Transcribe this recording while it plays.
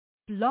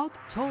Blog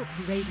Talk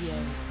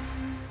Radio.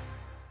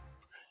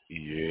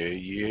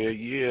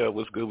 Yeah.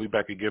 What's good? We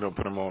back again on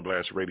Put 'em on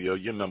Blast Radio,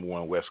 your number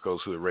one West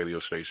Coast hood radio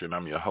station.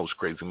 I'm your host,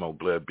 Crazy Mo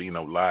Blood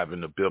Bino, live in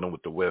the building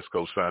with the West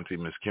Coast Santee,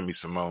 Miss Kimmy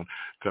Simone.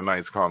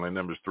 Tonight's calling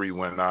number is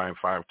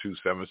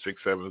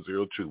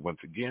 319-527-6702.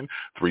 Once again,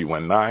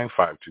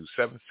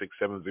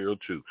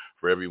 319-527-6702.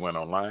 For everyone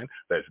online,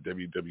 that's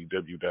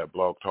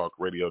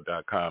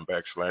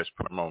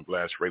www.blogtalkradio.com/Put 'em on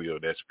Blast Radio.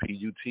 That's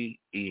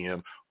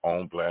PUTEM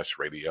on Blast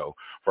Radio.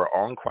 For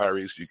all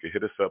inquiries, you can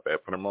hit us up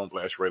at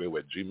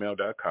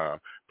putemonblastradio@gmail.com.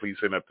 Please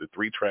send up the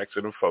 3 tracks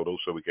and a photo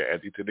so we can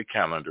add you to the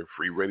calendar.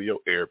 Free radio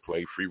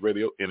airplay, free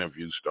radio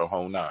interviews, the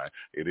whole 9.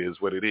 It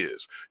is what it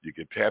is. You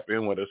can tap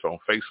in with us on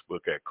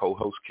Facebook at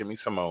co-host Kimmy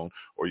Simone,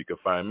 or you can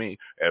find me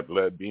at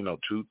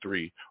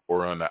BloodBino23,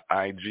 or on the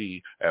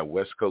IG at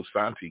West Coast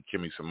Santee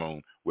Kimmy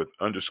Simone with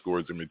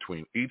underscores in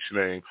between each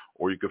name,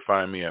 or you can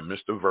find me at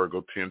Mr.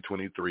 Virgo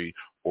 1023,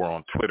 or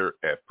on Twitter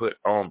at Put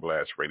On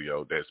Blast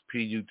Radio. That's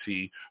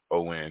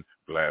PUTON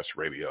Blast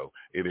Radio.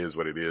 It is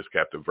what it is.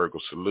 Captain Virgo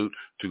salute.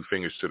 2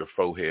 fingers to the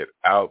forehead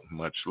out.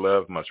 Much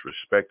love, much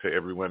respect to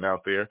everyone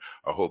out there.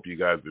 I hope you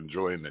guys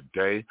enjoying the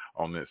day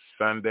on this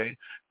Sunday.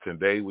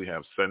 Today we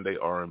have Sunday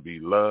R&B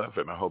Love,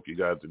 and I hope you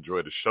guys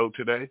enjoy the show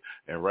today.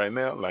 And right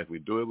now, like we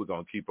do it, we're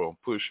going to keep on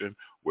pushing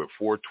with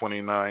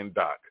 429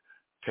 Doc.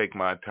 Take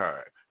My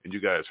Time. And you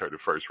guys heard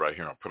it first right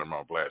here on Put 'em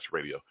on Blast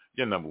Radio,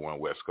 your number one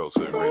West Coast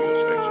radio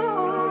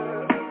station.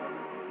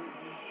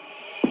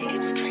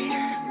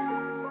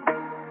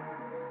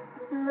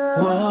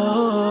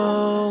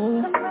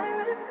 Whoa,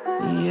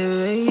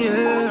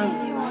 yeah.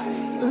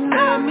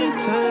 Let me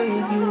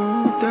take you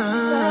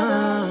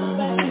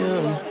down,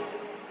 yeah.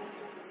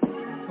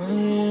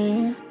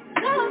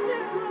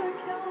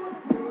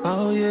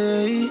 Oh,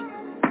 yeah.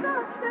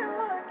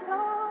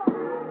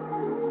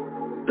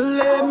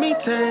 Let me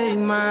take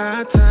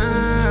my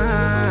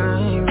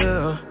time,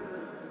 yeah.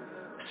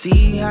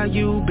 See how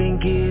you been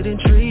getting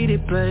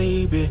treated,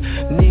 baby.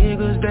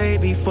 Niggas, they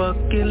be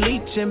fucking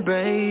leeching,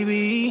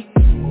 baby.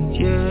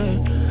 Yeah,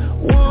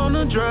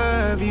 wanna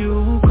drive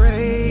you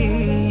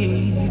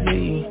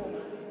crazy.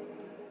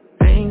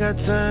 Ain't got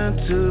time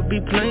to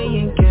be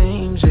playing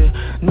games, yeah.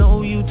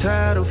 Know you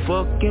tired of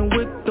fucking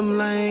with them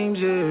lames,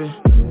 yeah.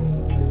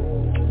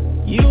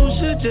 You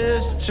should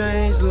just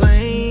change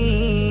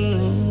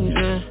lanes,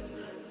 yeah.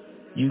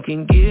 You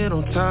can get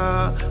on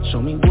top,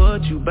 show me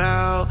what you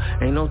bout.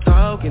 Ain't no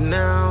talking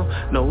now,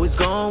 know it's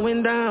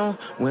going down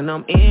when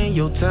I'm in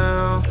your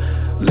town.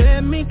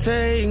 Let me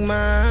take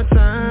my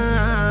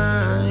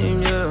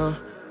time, yeah.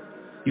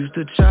 Used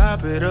to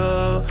chop it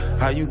up,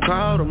 how you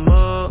called them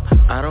up.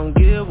 I don't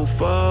give a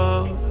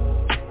fuck.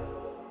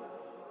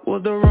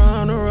 Was the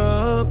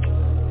runner-up,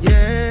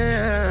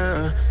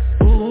 yeah.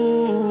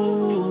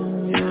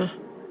 Ooh, yeah.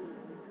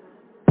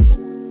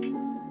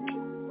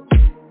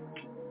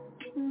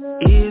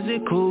 Is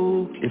it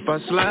cool if I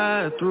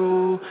slide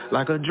through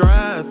like a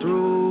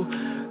drive-through?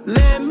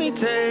 Let me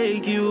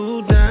take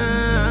you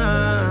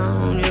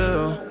down,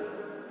 yeah.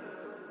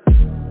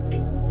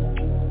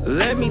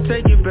 Let me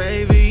take you,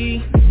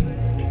 baby.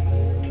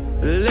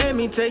 Let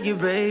me take you,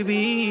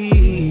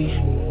 baby.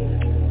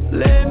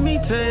 Let me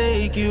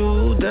take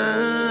you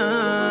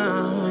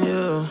down,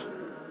 yeah.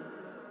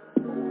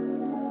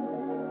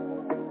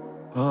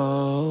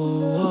 Oh.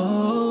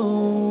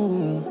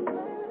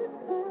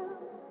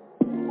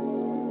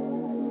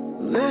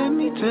 Let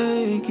me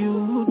take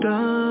you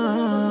down.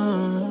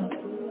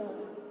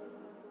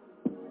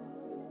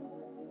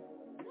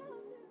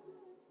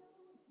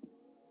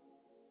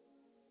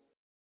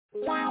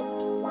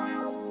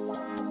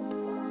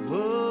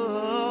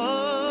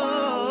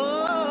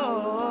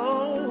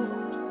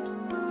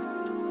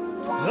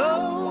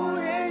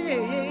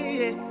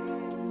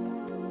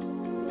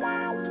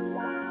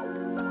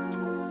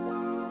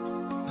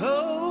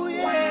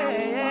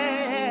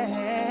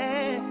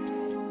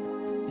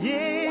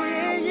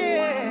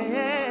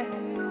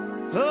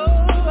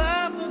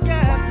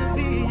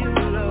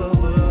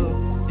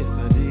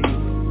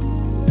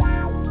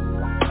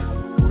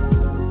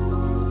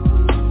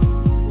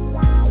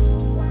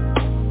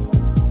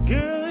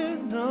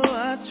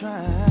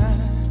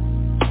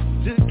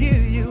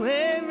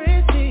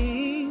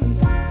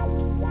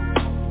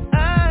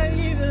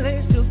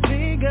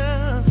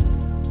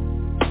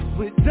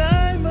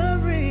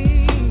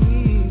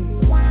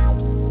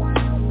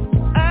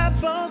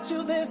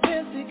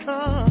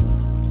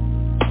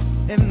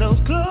 And those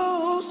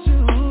clothes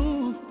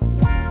too,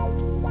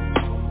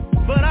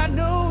 but I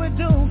know it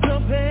don't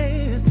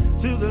compare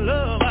to the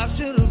love I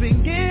should have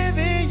been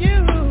giving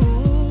you.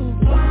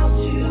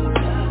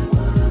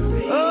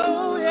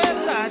 Oh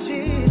yes I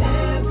did,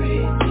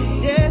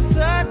 yes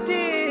I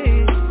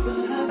did.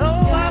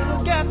 Oh I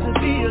forgot to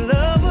be a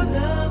lover.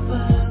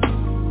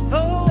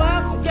 Oh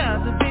I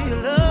forgot to be a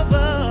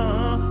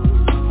lover.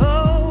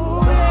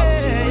 Oh yeah.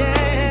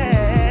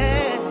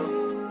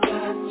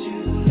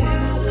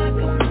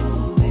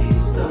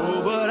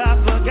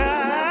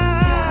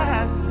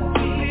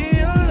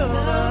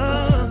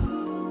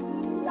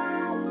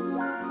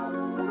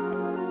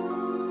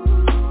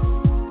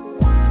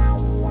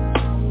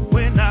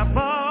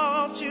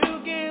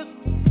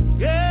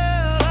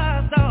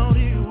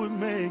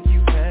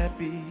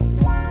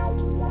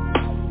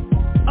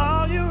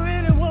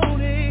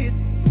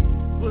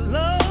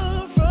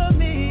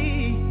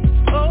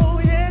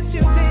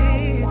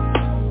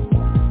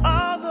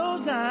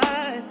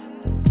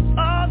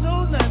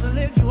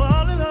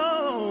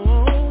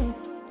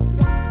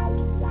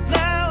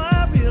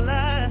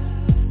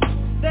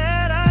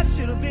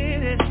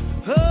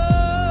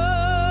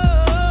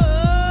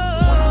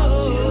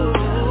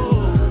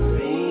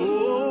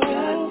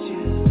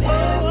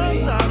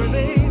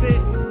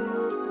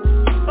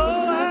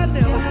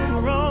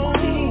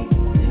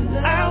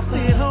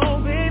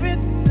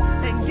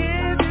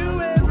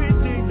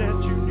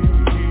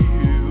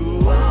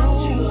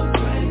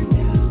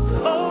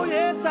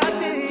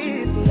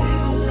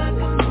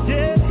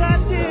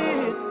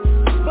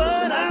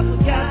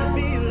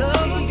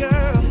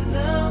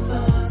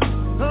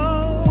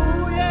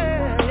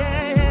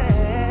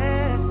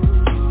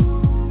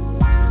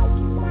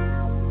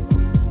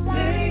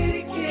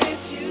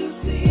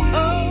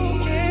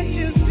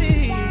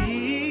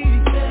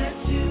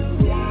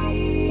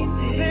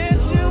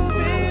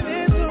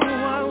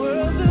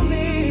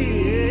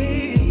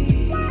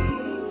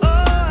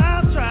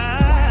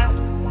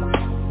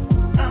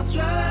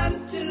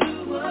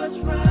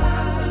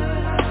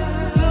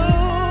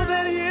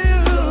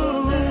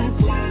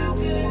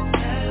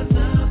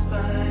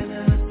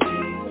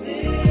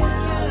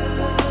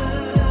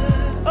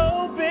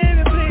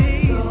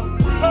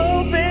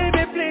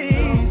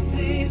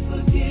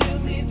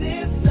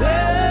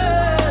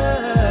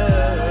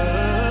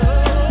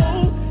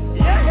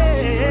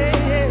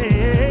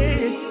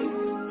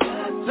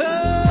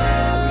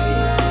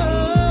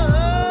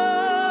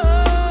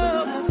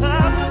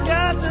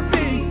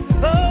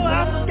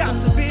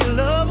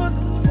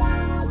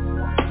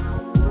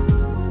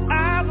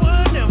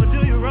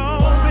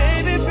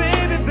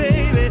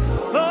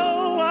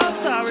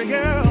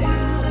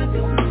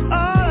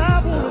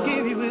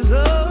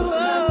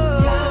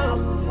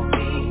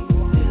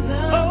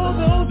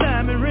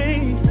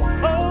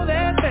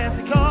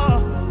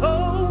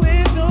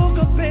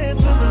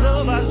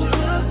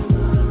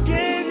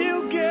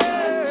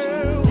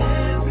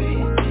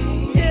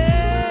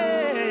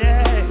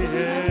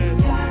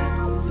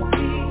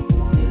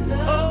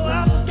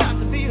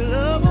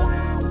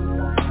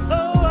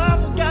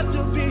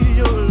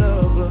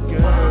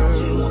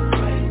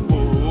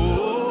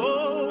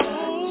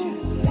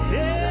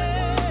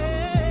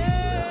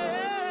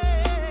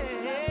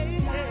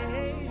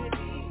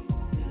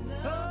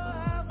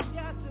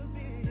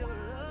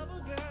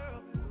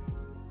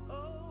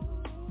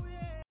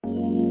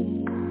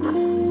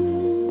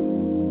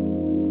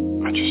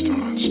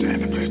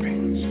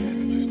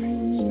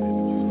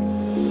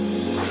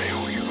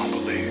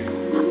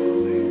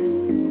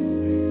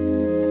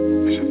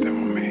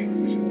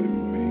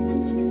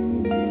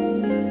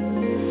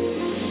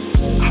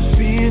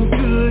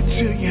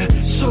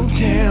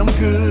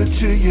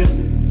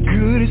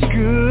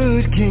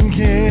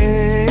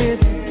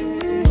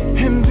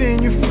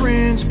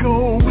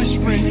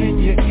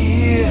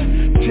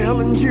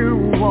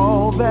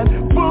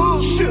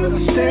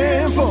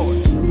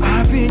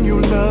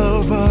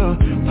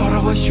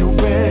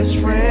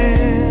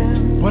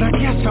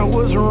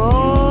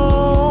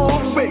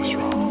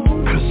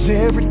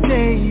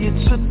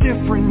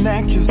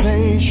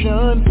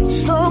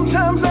 accusation.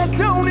 Sometimes I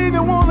don't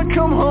even want to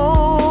come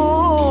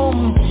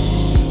home.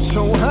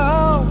 So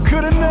how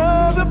could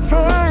another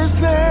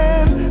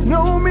person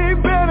know me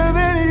better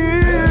than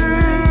you?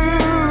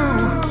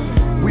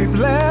 We've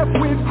laughed,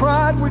 we've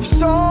cried, we've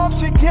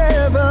sobbed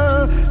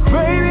together.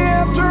 Baby,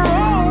 after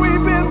all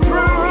we've been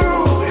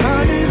through,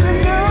 I need to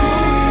know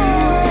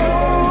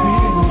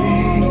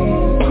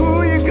who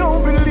you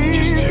gon'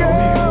 believe. Just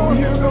tell me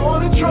who you're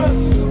gonna trust.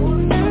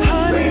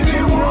 Baby,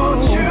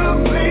 won't you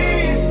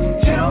please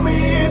tell me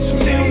it's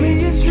me.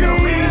 You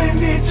really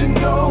need to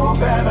know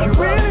that I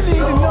love you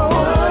so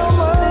much.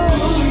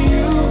 Who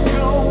you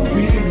gon'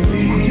 believe? Who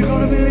you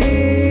gonna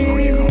believe? Who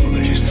you gonna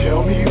believe? Just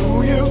tell me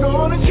who you're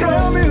gonna trust.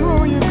 Tell me who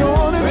you're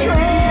gonna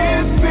trust.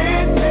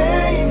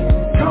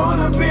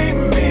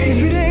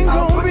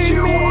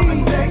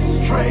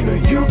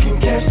 You can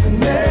catch the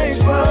next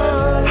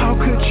bus. How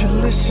could you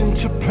listen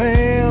to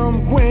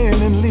Pam,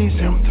 Gwen, and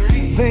Lisa?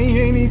 They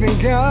ain't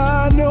even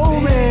got no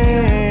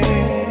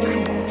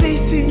man. They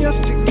see us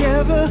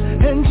together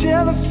and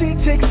jealousy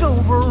takes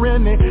over,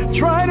 and they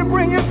try to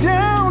bring us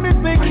down if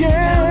they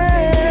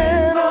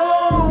can.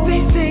 Oh,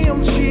 they say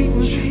I'm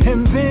cheating,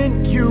 and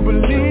then you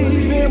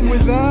believe them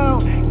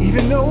without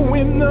even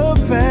knowing the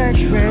facts,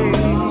 babe.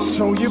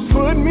 So you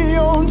put me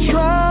on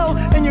trial,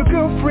 and your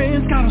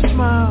girlfriend's got a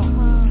smile,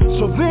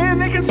 so then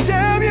they can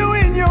stab you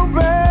in your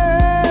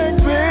back,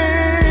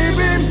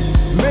 baby.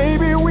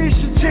 Maybe we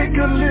should take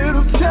a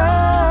little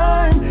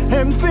time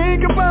and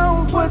think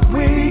about what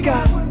we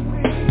got.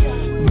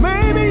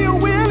 Maybe you're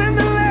willing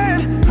to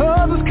let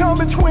others come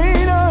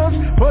between us,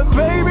 but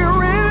baby,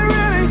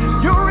 really,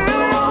 you're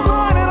really the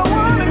one that I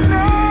wanna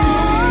know.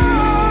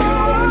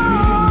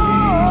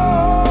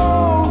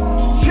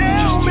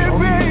 Tell me,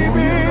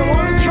 baby,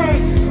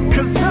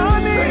 'cause I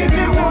need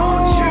to know.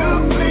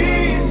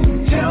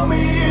 Tell me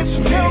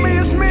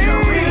it's me. You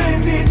really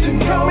need to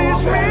know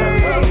that I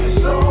love you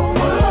so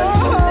much.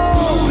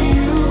 Who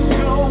you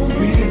gon'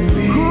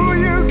 believe? Who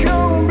you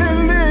gon'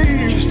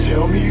 believe? Just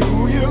tell me who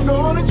you're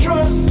gonna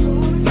trust.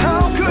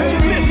 How could you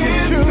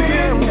listen to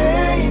them? It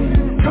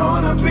ain't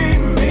gonna be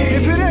me.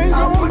 If it ain't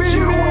I'll gonna put be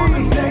you me on the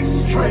next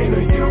train,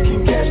 or you can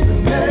catch the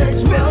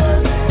next bus.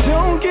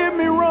 Don't get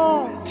me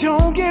wrong.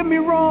 Don't get me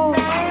wrong. I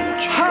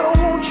don't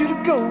want you to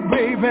go,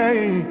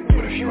 baby.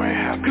 But if you ain't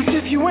happy, 'cause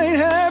if you ain't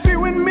happy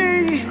with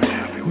me,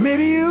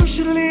 maybe you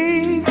should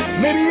leave,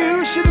 maybe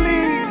you should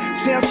leave.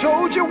 See, I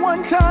told you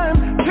one time,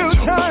 2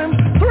 times,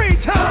 3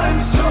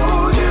 times. I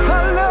told you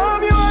I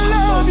love you, I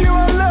love you,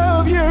 I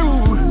love you.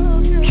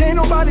 Can't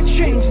nobody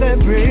change that,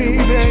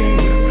 baby.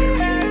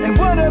 And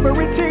whatever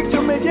it takes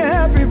to make you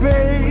happy,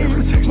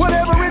 babe.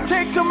 Whatever it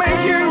takes to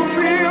make you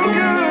feel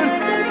good,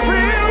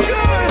 feel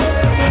good.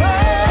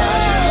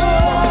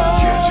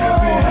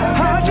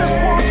 I just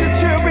want you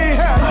to be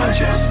happy. I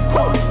just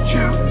want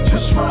you to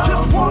smile.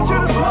 Just want you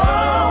to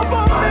smile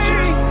for me. I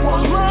just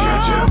want you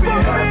to be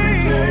happy,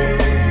 babe.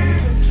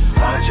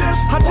 I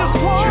just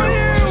want you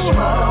to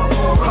smile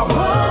for me. I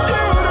want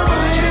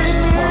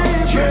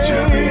you to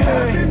be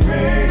happy,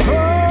 babe.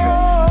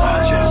 I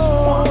just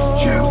want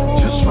you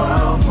to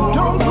smile for me.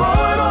 Don't throw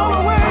it all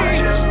away. I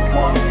just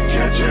want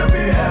you to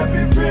be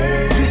happy,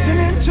 babe.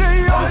 Listening to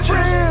your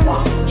friends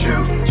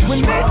when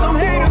they some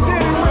haters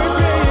in with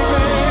me, baby.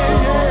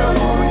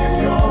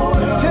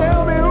 Tell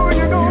me who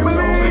you gonna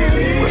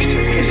believe.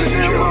 Is it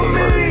them or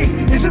me?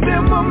 Is it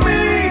them or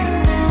me?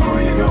 Who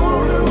you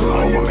gonna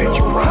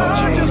believe?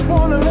 I just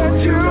wanna let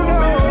you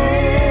know.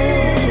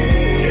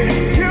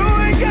 You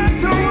ain't got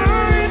to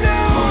worry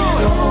now.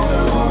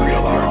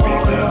 Real R&B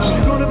lives.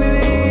 You gonna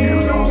believe.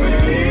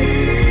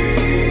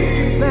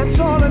 That's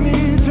all I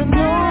need to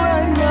know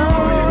right now.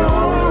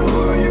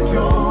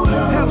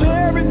 After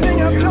everything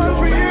I've done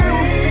for you,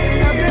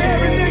 after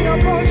everything I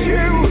brought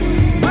you,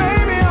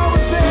 baby, I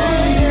was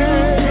saying,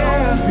 yeah.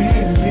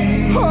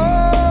 Oh.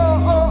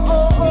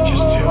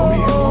 Just tell me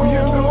who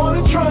you're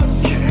gonna trust.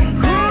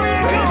 Baby,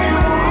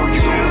 won't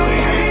you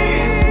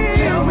please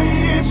tell me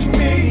it's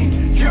me.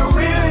 You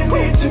really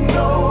need to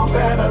know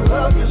that I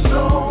love you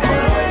so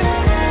much.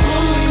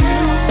 Who you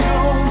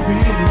gon'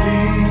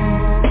 believe?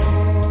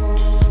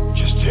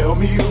 Just tell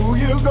me who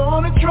you're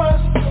gonna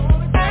trust.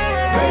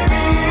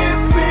 Baby,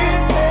 if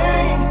it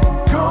ain't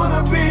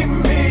gonna be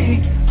me,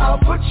 I'll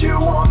put you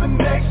on the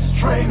next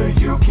train, or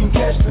you can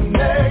catch the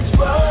next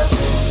bus.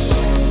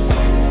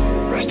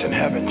 Rest in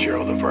heaven,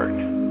 Gerald Levert.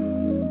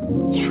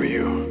 It's for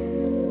you.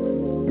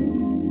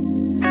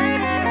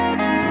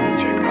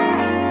 Take her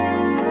out.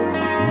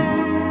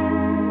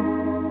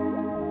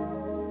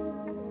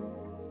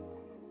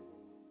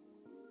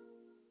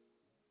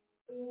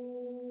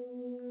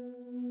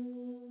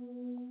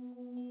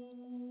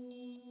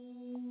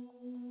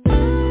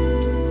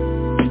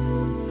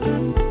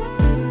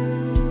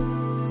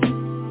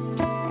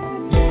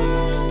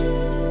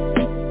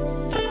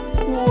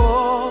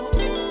 Whoa,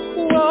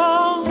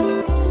 whoa,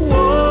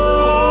 whoa,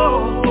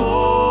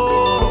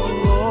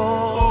 whoa.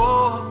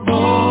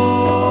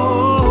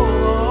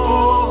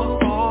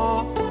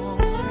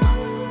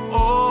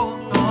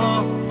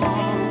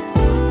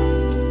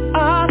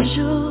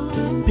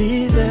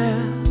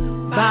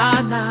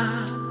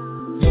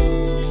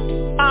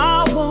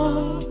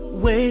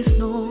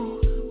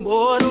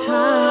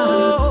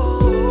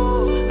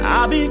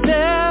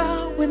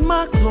 there with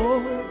my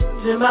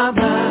clothes in my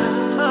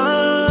mind.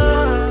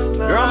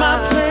 Girl,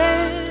 my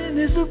plan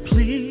is to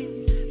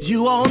please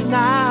you all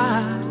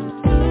night.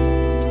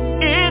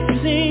 It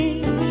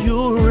seems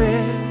you're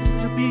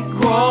ready to be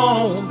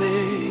grown,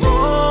 babe.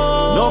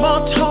 No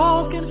more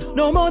talking,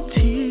 no more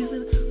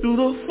teasing through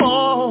the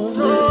phone,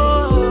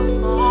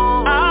 babe.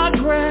 I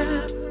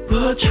grab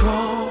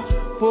patrol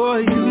for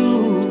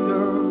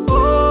you,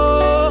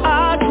 girl.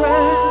 I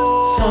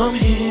grab some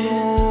here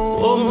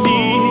for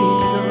me,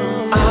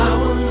 girl. I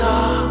will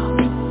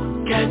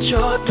knock at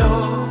your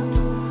door,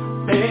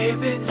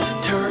 baby.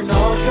 Turn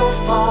off your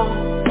phone,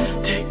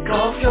 take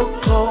off your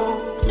clothes.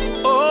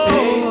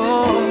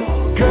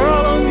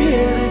 Girl, I'm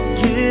here to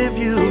give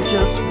you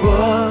just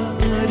what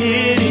it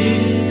is.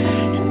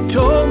 You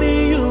told me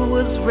you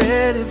was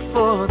ready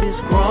for this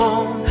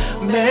grown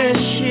man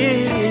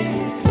shit.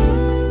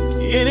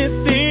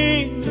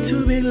 Anything to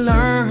be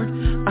learned,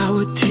 I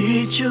would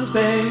teach you,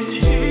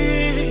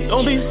 babe.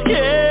 Don't be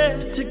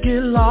scared to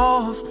get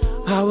lost,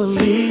 I will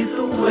lead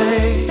the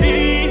way.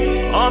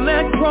 I'm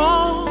that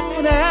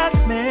grown-ass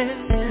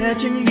man that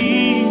you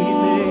need,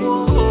 babe.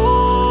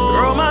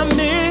 Girl, my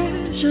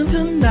mission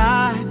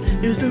tonight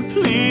is to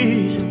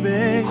please you,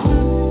 babe.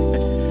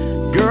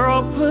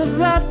 Girl, put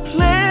that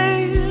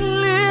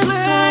playlist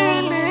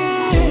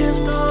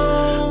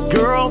on.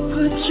 Girl,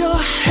 put your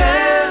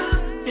hair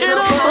in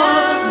a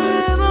bun.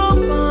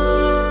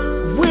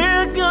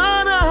 We're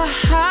gonna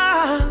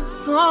have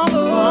some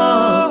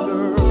fun,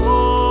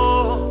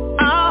 girl.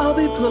 I'll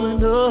be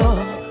pulling up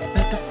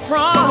at the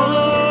front.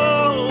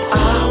 I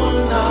will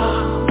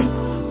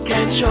knock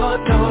at your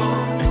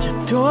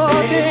door,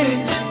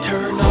 baby.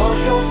 Turn off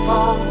your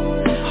phone,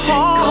 take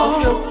off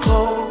your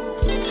clothes,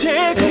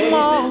 take them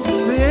off,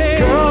 baby.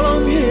 Girl,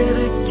 I'm here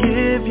to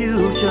give you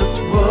just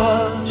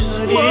what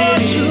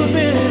you've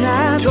been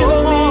asking for.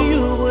 Told me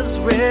you was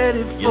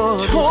ready for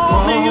this.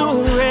 Told me you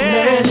were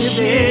ready,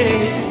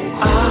 baby.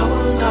 I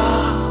will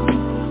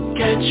knock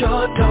at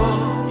your door,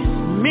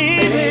 me,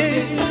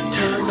 baby.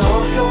 Turn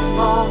off your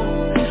phone,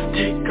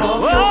 take off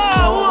your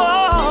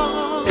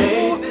clothes,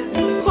 baby.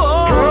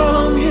 Girl,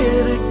 I'm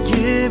here to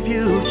give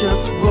you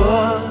just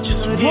what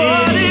it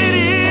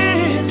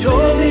is.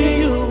 Told me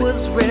you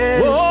was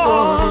ready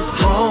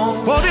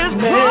for this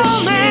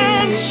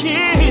man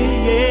shit,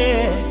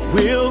 yeah.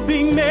 We'll be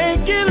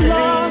making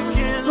love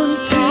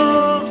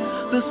until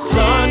the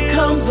sun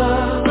comes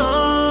up.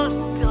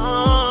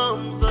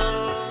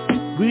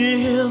 We'll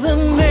hear the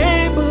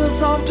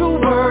neighbors off to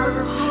work,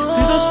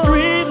 see the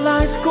street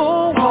lights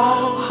go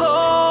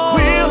off.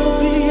 We'll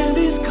be in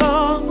these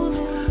cars,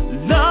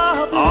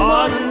 loving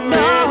one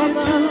another.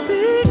 To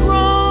be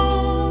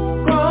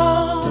grown,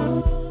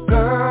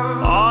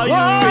 girl. Are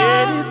you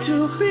ready to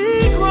be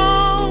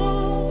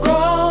grown,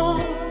 girl?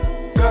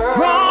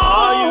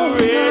 Are you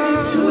ready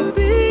to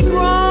be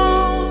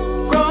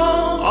grown?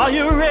 Are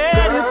you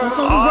ready for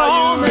some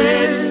grown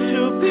men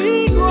to be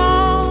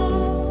grown?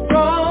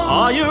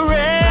 Are you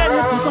ready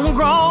for some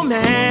grown men?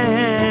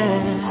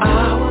 I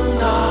will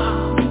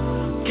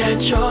knock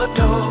at your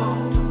door,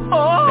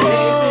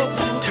 baby.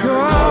 Turn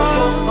off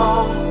your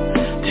phone,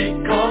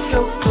 take off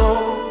your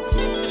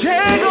clothes,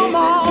 take them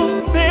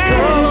off, baby.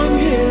 Girl, I'm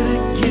here to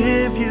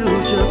give you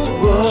just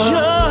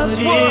what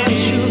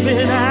you've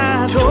been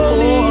asking for. Told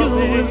me you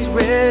was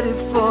ready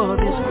for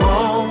this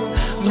grown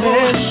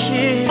man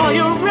shit. Are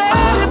you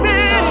ready,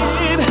 babe?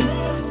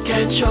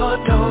 At your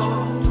door,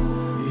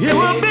 it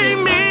will be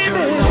me,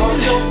 baby. Turn off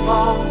your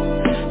phone,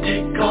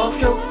 take off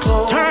your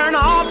clothes. Turn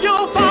off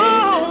your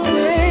phone,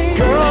 baby.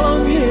 Girl,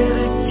 I'm here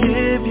to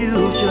give you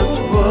just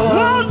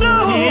what it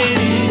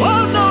is.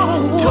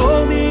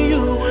 Told me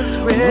you was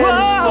ready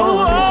for this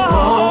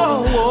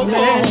grown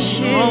man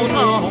shit.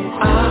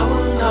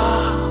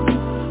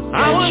 I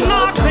will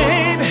knock,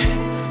 baby.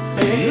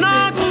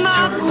 Knock.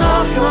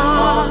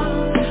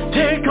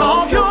 Take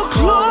off your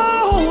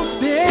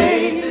clothes,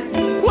 baby.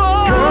 Girl,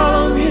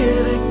 I'm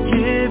here to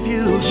give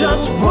you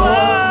just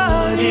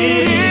what it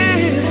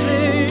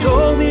is.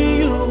 Told me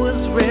you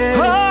was ready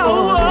for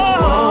this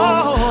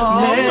grown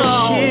man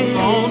shit.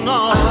 I will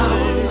knock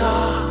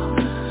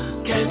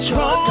at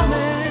your door,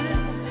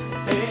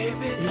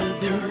 baby.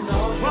 Turn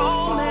off your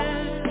phone,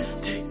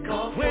 take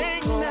off your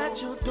clothes. At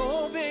your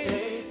door,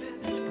 baby.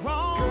 Girl,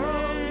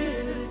 I'm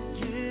here to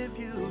give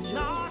you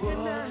just what it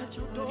is.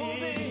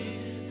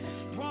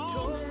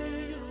 Told me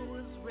you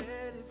was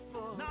ready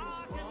for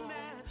knocking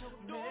at your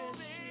door,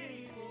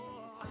 baby.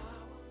 I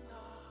will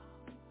knock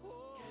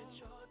at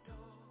your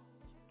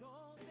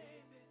door,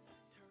 baby.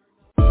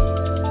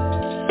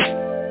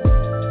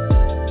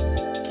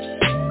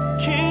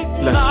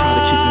 Let's try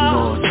to keep the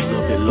noise a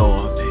little bit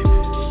lower, baby.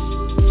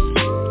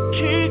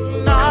 You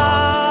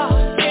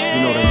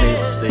know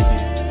the neighbors,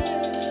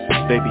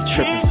 they be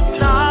tripping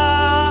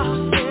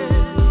sometimes.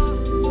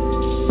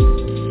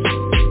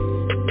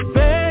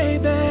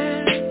 Baby,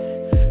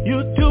 you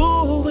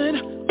doing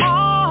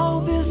all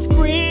this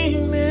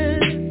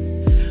screaming,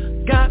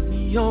 got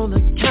me on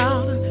the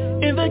counter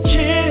in the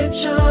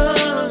kitchen,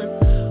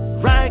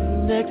 right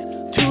next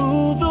to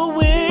the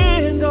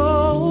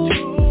window.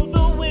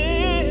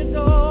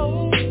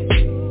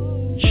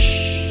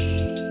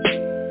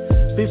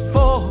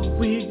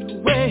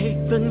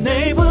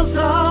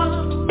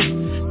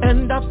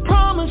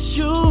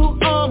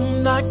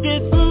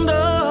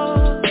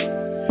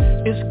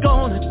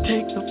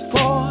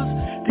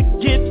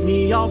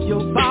 off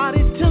your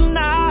body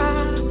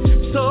tonight.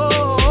 So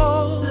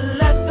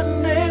let the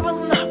neighbor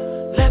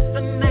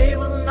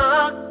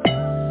knock,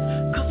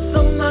 cause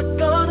I'm not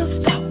gonna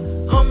stop,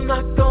 I'm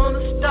not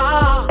gonna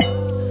stop.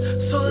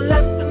 So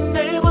let the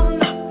neighbor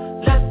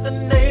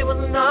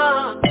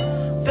knock,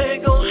 they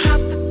gon' have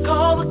to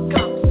call the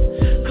cops,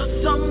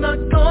 cause I'm not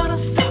gonna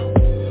stop.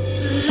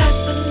 Let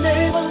the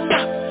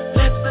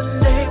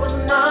neighbor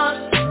knock,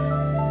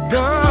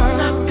 girl, I'm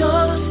not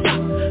gonna stop,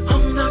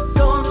 I'm not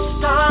gonna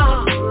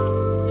stop.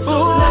 So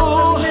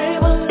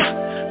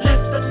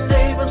let the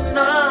neighbor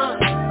knock,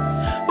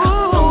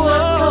 cause I'm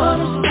not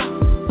gonna stop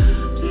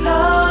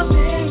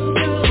loving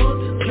you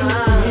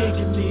tonight.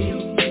 You taking me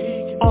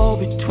all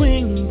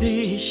between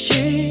these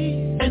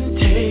sheets and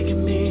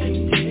taking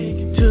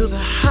me to the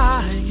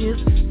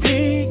highest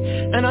peak,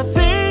 and I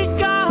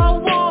think I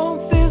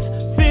want this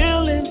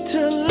feeling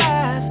to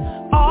last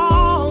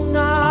all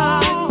night.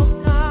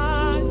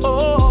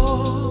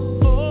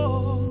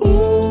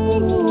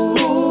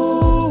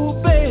 Ooh,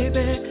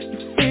 baby, you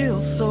feel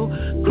so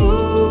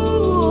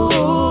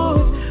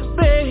good,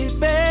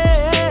 baby,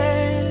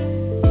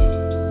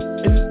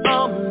 and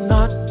I'm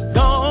not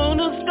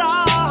gonna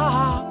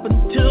stop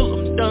until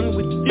I'm done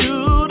with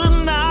you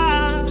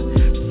tonight.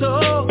 So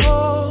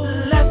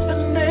let the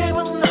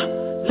neighbor knock,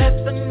 let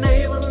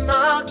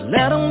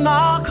them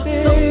knock, cause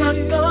I'm not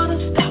gonna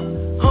stop,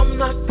 I'm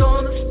not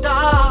gonna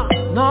stop.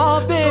 No,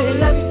 baby,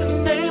 let the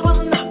neighbor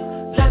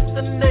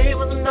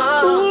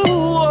knock,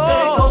 ooh,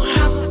 they gon'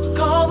 have to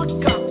call the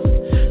cops,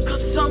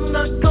 cause I'm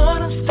not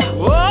gonna stop.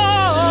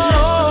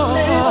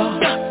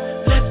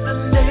 Let the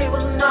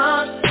neighbor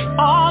knock,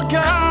 oh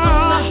girl,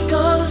 I'm not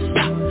gonna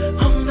stop,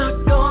 I'm not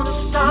gonna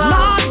stop.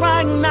 Not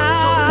right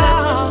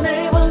now. So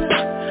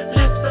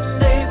let the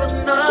neighbor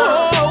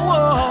knock,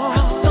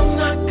 cause I'm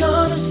not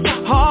gonna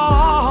stop.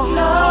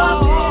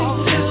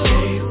 Let's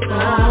stay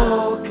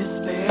focused,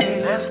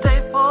 baby. Let's stay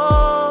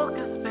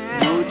focused,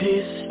 baby. No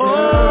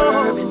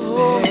disturbance,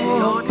 baby.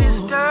 No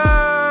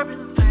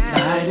disturbance, baby.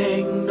 Night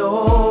ain't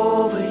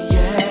over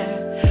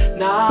yet,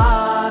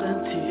 not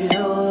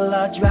until I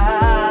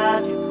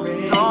drive you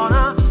crazy.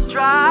 Gonna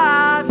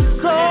drive you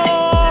crazy.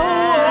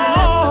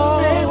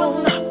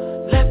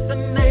 Let the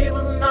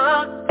neighbor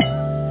knock,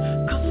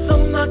 cause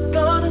I'm not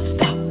gonna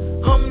stop,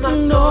 I'm not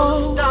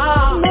gonna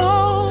stop.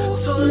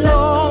 So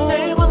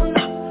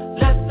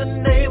let the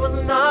neighbor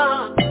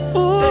knock,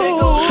 they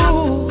gon' have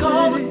to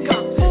call the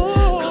cops,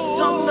 cause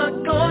I'm not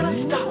gonna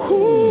stop.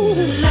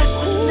 Let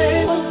the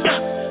neighbor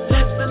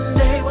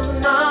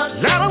knock,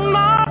 let them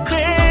knock,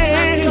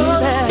 baby,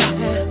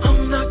 I'm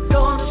not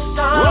gonna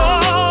stop.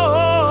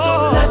 So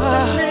let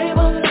the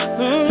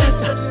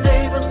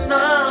neighbor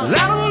knock,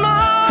 let them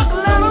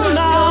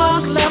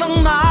knock, let them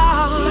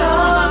knock.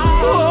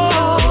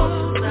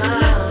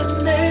 Let the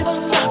neighbor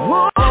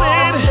knock,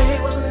 baby,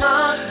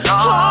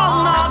 I'm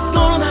not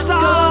gonna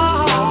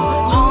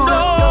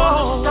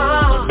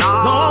stop.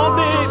 No,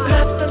 baby,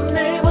 let the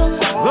neighbor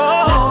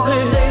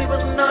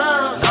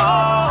knock,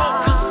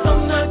 cause I'm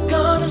not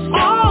gonna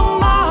stop.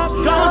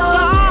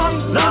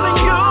 Loving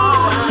you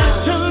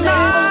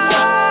tonight.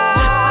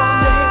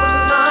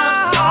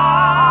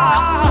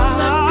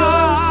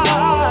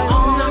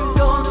 I'm not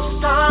gonna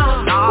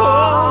stop.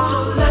 So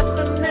let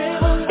the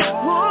neighbor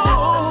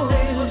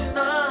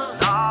knock,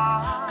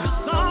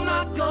 cause I'm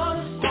not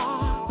gonna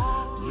stop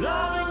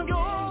loving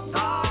your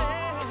body.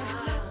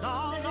 No,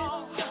 no.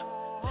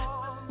 Let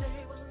the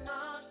neighbor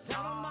knock,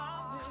 I'm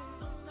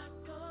not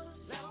gonna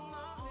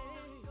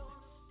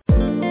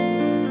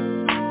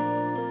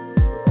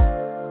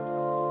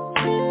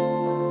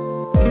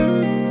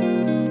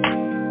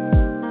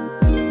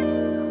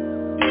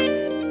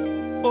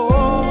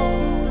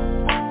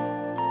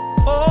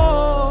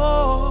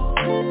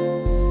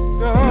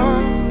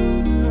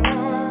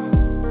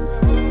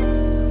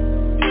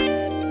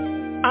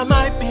I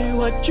might be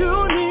what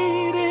you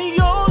need in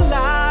your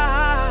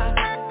life,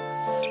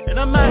 and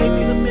I might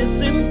be the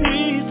missing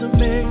piece to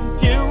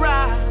make it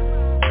right,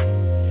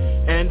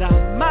 and I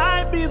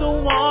might be the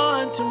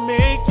one to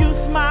make you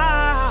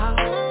smile,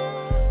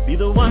 be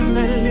the one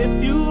that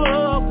lifts you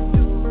up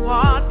when you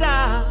are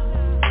down.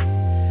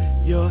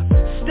 Your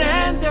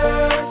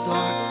standards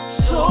are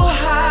so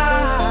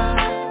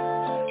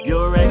high,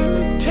 your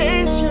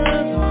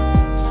expectations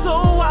are so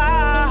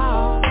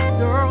wild,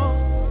 girl.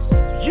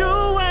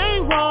 You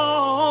ain't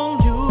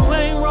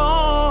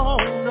wrong,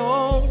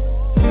 no.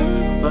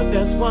 But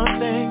there's one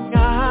thing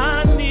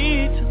I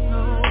need to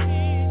know.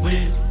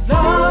 When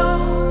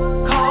love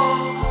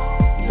calls,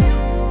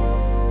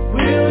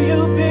 will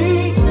you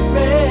be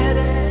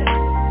ready?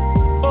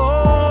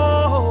 Oh,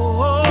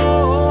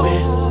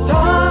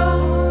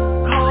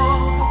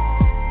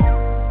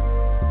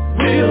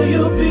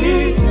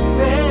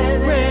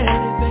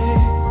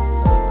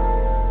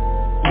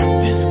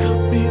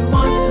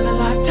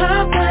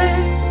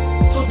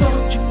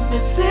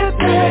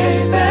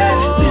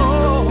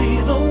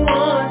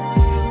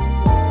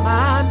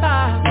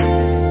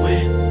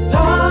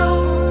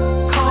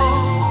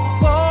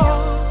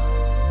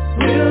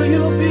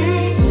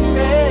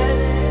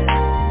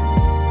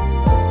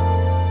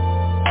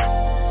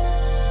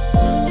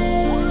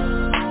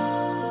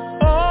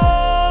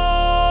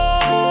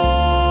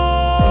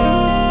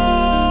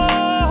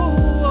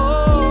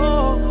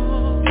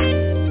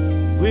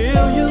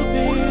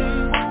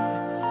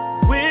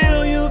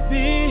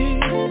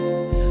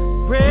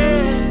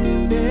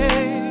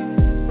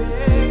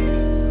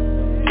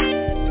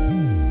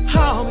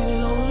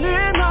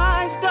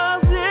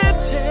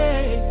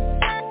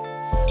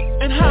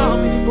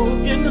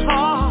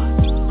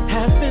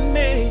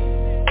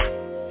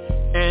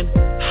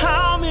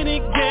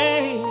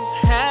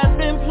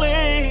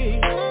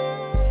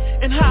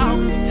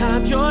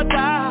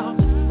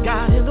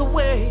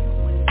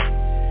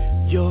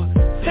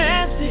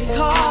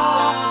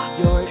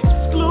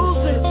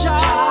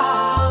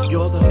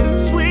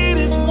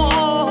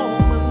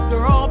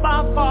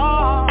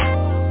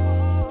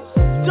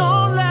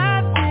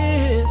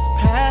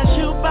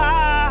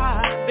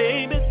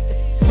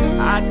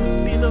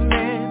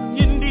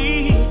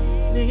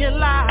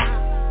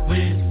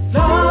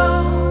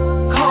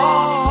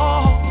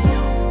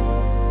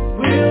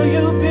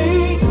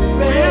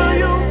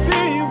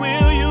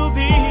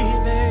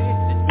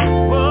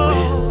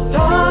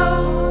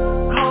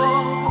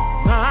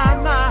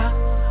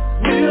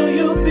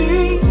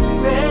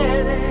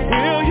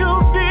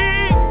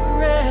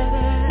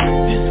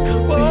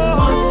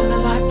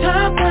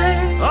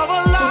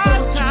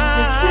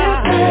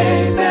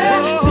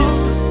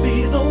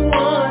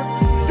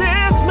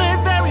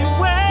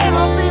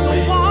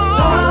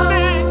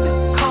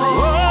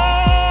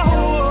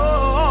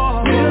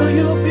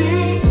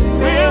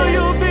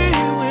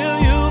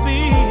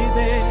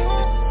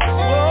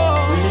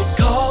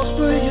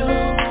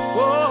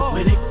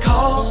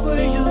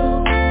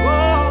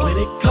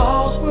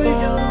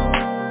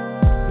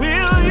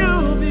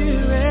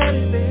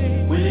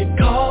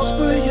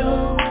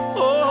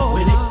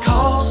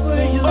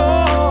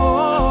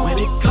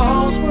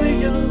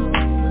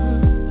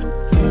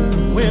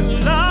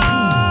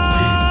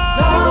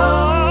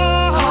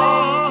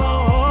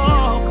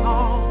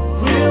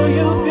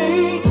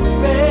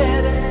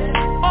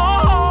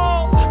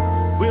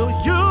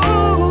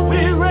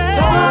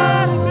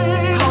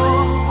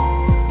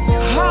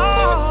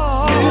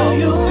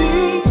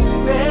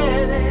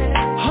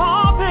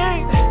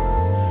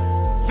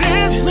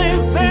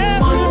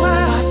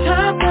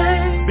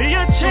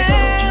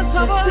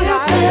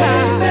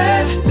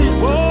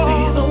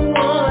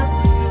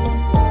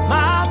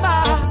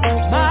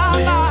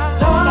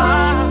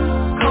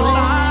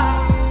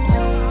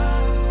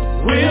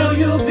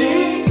 you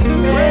be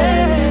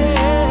ready?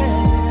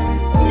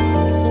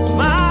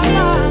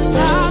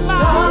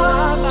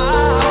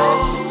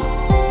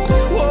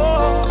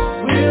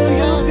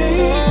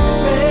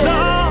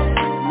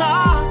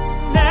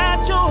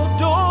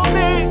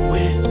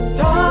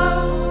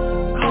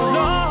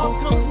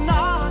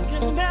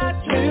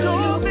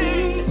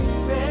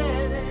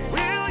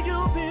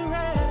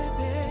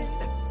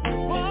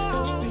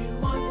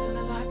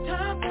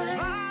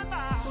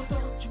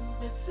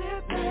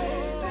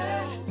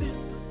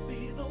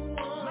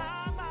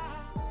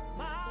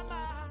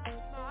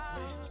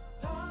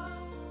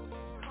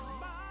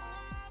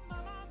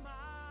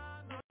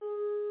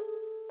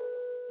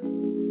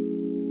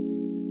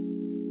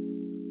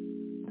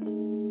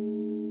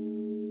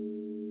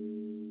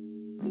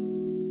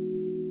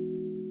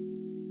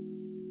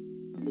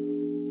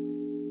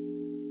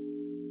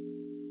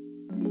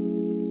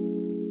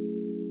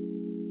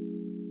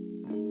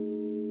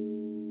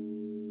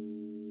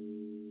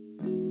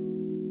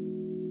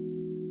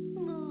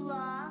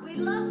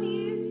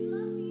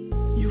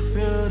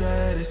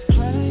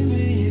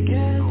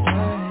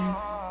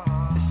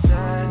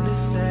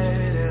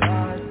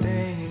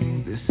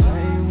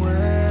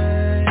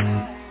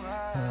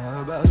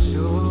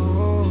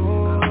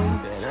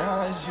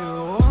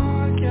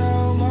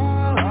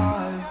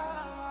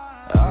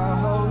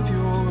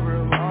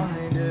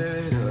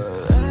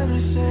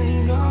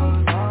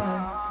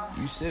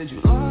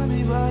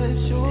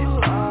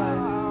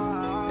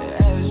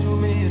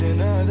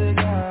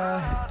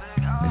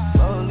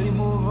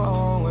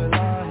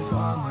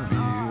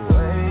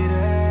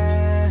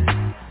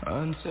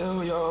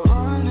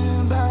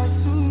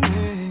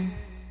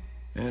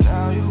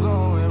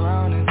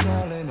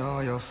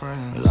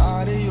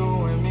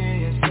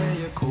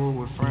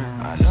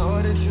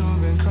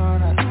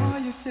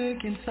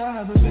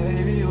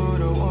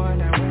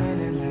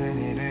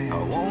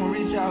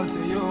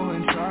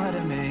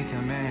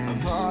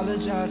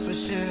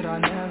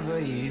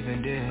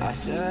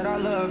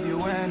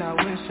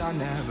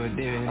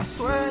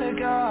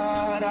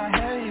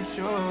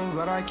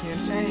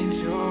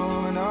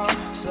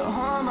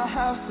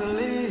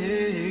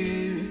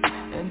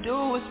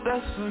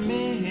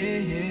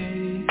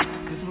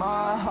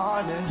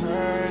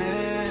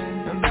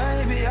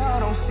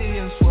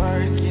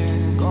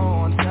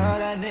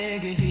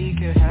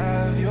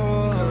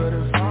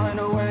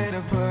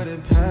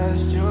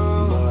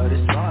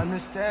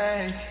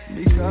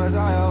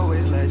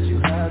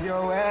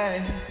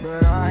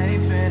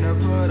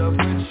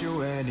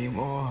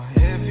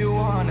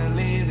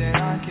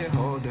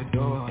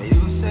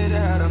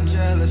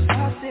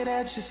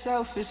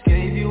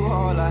 Gave you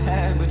all I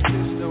had, but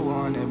you still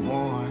wanted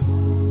more.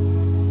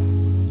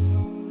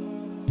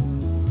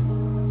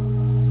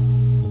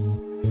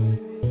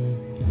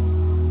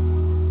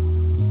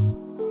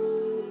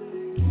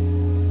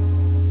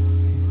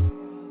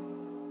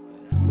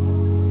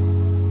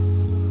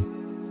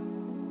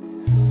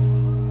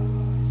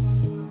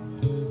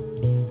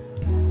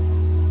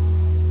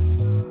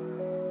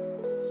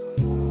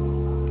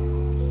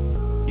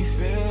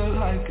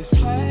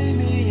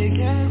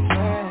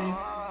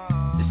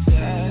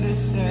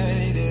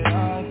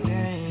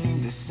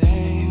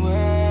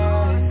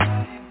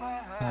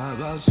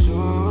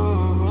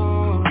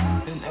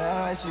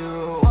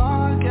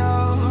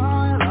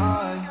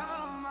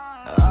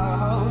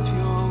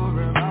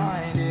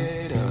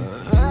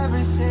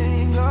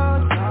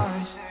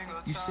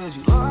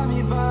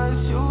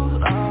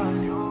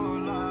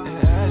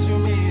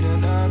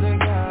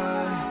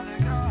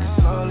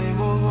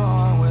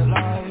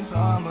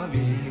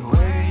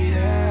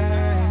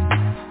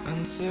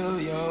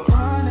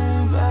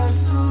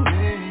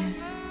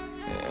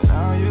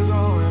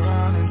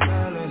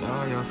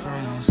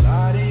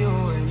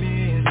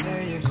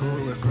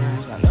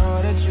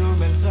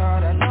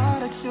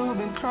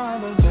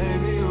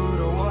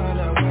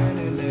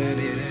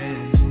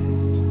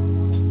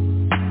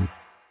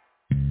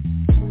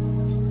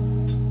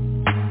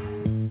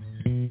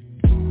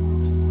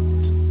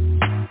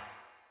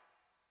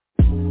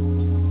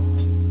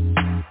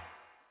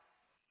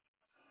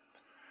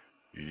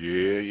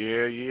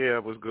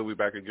 What's good? We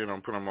back again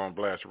on Put 'em on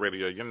Blast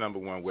Radio, your number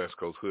one West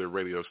Coast hood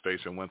radio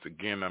station. Once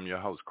again, I'm your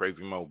host,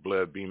 Crazy Mo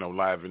Blood Bino,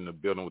 live in the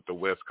building with the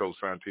West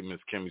Coast auntie, Miss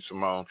Kimmy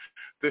Simone.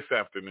 This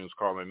afternoon's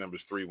calling number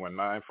is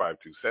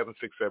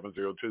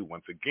 319-527-6702.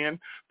 Once again,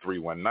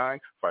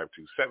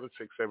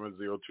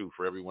 319-527-6702.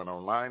 For everyone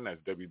online,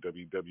 that's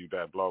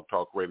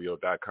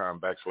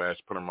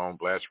www.blogtalkradio.com/Put 'em on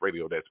Blast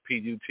Radio. That's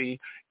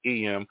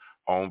PUTEM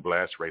on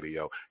Blast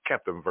Radio.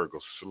 Captain Virgo,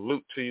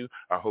 salute to you.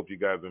 I hope you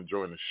guys are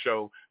enjoying the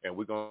show, and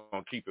we're going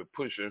to keep it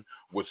pushing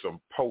with some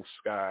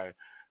post-sky.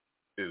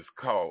 Is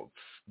called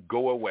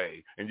Go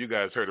Away, and you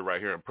guys heard it right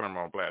here and Put 'em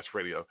on Blast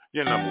Radio,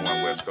 your number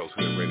one West Coast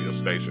hood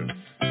radio station.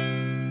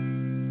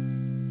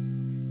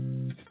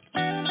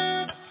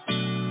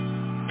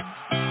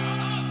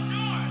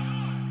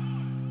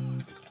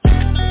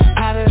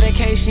 Out of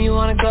vacation, you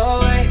wanna go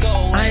away.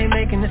 I ain't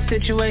making the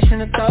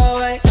situation a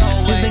throwaway.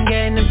 You've been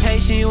getting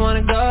impatient, you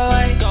wanna go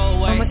away.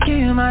 I'ma give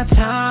you my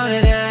time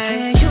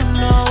today. You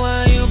know what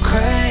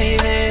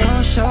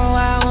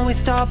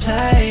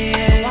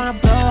playing. Wanna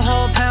blow a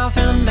whole pound,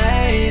 feel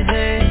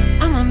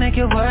amazing. I'ma make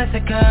it worth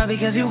it, girl,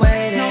 because you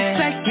waited. No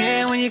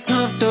faking when you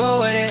come through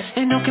with it.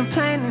 Ain't no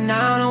complaining,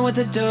 I don't know what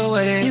to do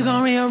with it. You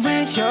gon'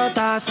 rearrange your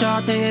thoughts,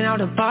 start thinking out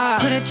the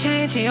box. Put a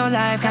change in your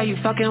life, how you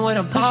fucking with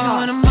a boss. Put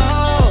you in a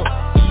mode.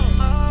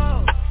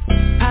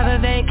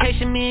 Private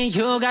vacation, me and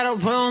you got a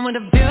room with a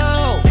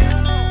view.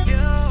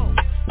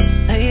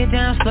 Lay it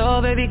down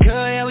slow, baby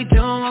girl, yeah, we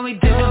doing what we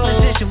do.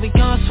 Position, we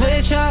gon'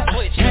 switch up.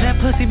 Yeah, that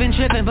pussy been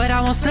trippin', but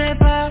I won't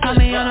slip up. Put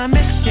me on a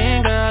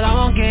mission, girl, I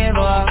won't give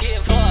up.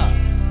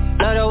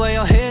 Love the way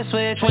your head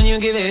switch when you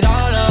give it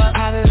all up.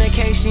 Private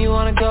vacation, you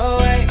wanna go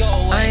away.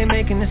 I ain't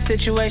making the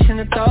situation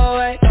to throw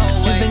away.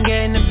 You've been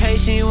getting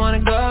impatient, you wanna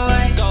go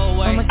away.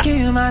 I'ma give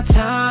you my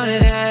time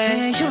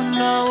today. You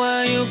know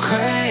what you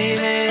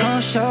craving.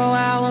 Gonna show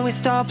out when we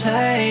start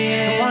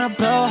playing. Wanna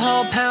blow a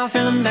whole pound,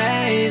 feel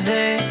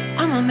amazing.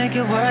 I'ma make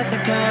it worth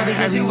it, girl,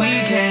 because every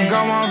weekend, go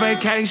on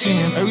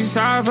vacation, baby,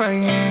 start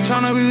praying.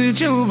 Tryna be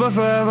with you, but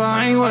forever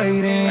I ain't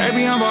waiting.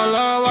 Baby, I'm about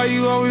love, why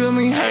you always with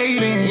me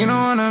hating? You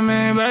know what I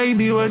mean,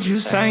 baby, what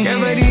you saying?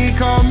 Get ready,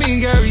 call me,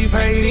 Gary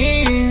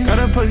Payton. Got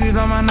a pussy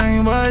on my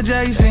name, but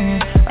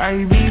Jason.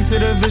 AB to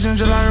the vision,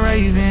 just like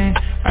Raven.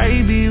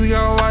 AB, we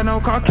all white, no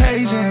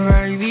Caucasian.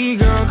 Baby,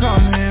 girl,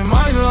 come in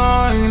my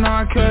line.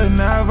 I could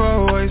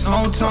never waste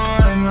no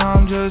time.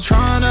 I'm just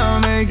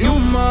tryna make you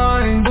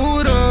mine.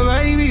 Buddha,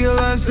 baby,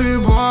 let's be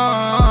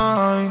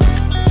blind.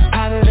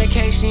 Private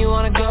vacation, you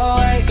wanna go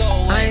away.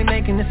 I ain't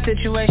making the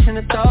situation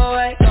to throw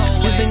away.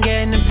 You've been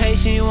getting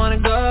impatient, you wanna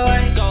go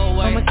away.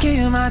 I'ma give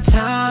you my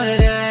time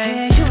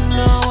today. You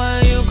know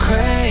what you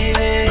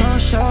craving.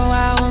 Gonna show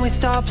out when we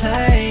start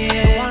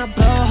playing. Wanna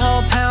blow a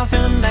whole pound,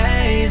 feel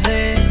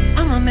amazing.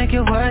 I'ma make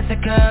it worth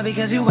it, girl,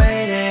 because you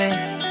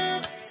waited.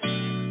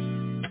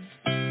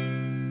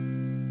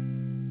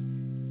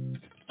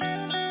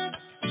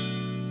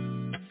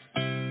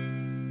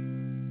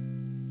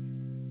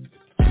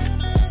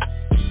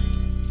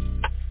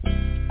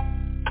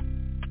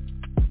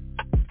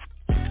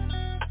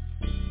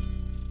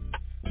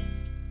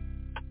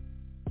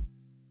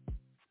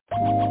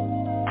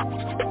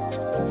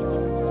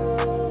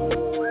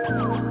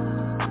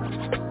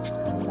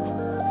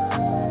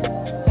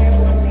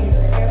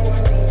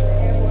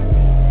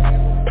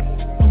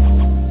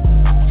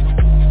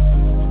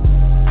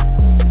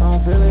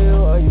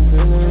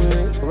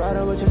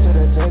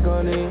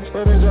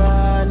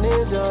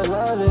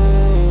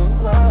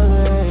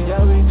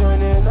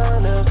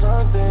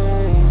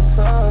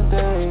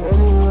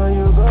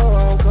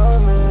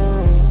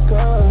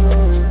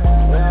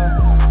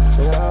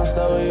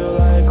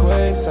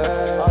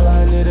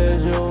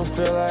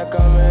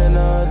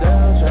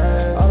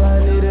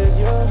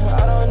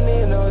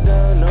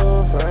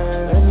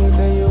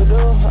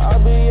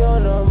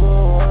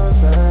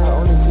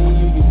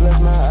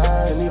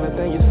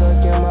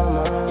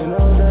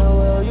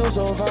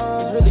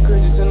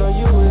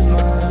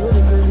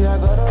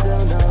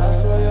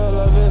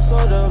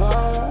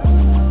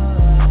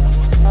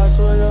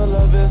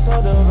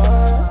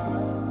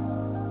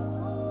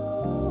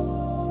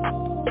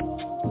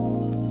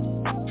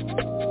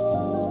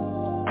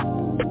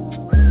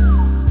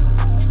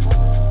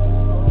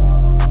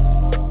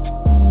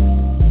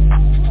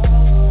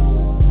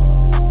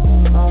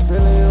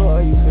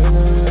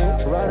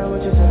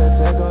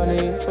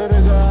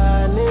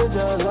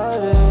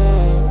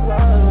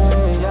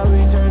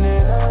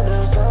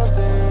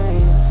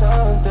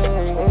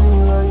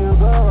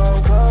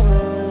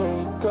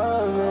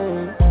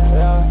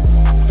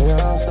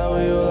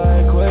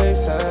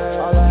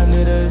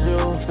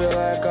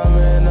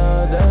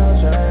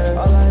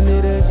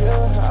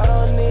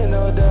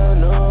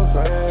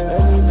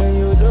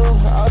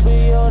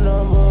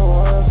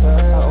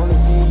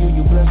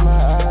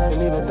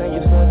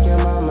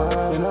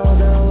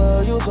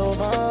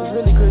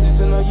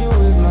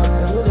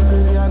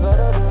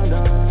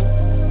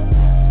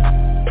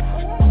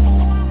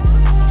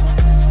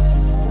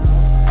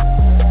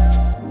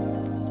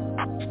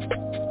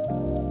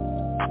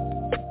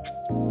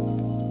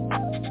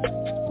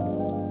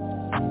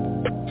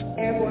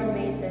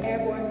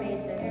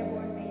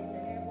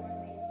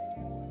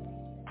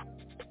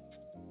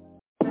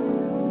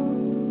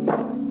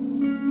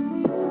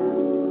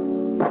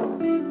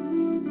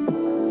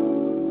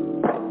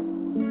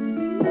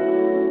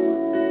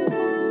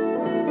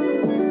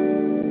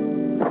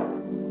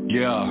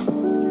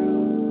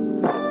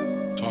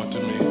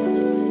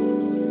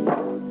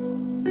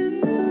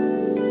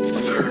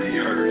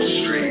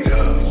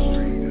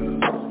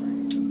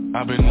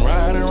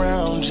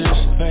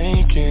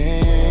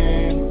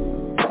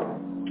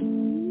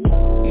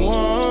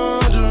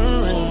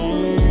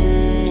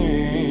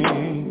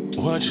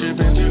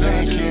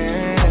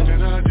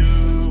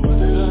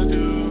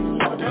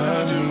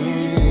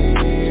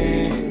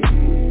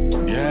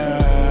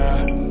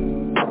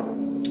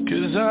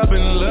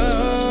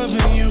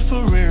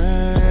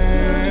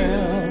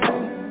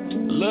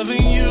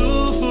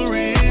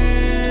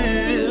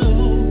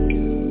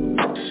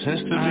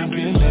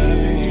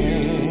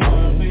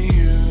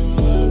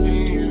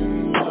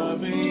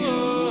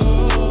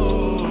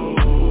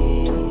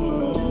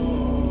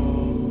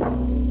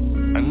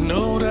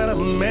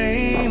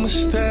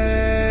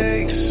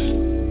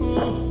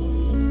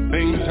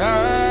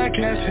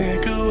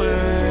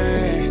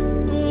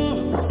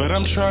 but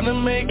I'm trying to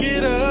make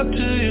it up to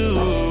you.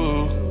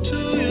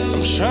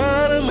 I'm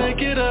trying to make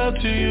it up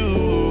to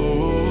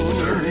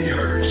you. 30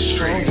 hertz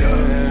straight up.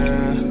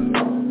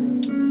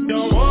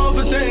 Don't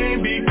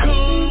overthink, be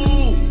cool.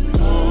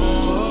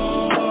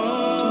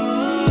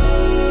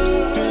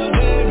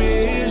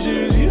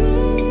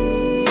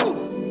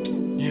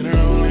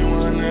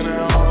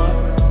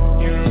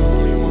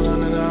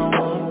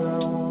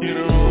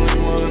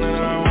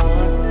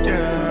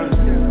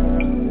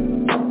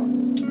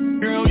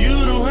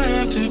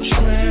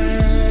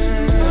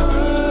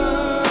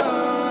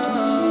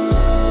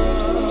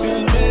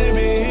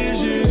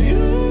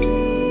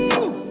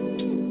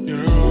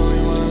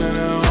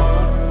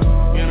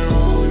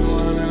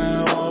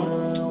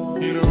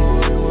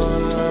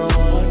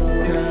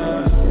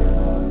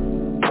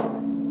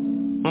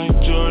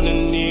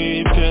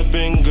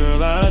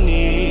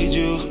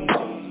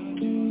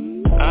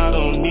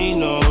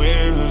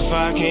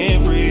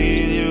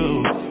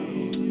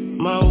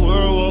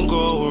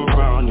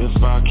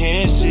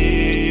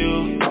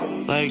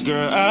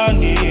 Girl, I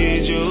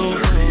need you.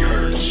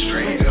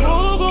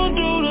 Who gon'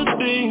 do the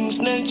things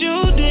that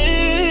you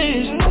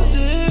did?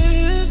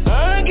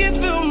 I can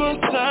feel my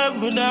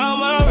type without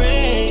my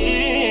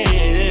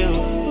ring.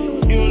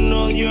 You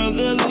know you're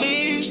the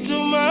least to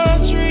my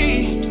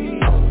tree.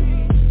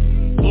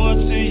 What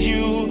to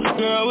you,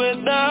 girl,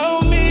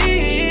 without me?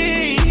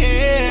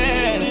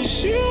 Yeah, it's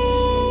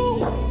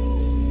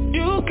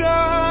you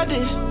got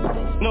this,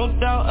 no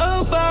doubt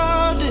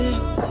about it.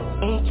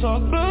 Don't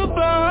talk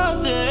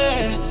about it.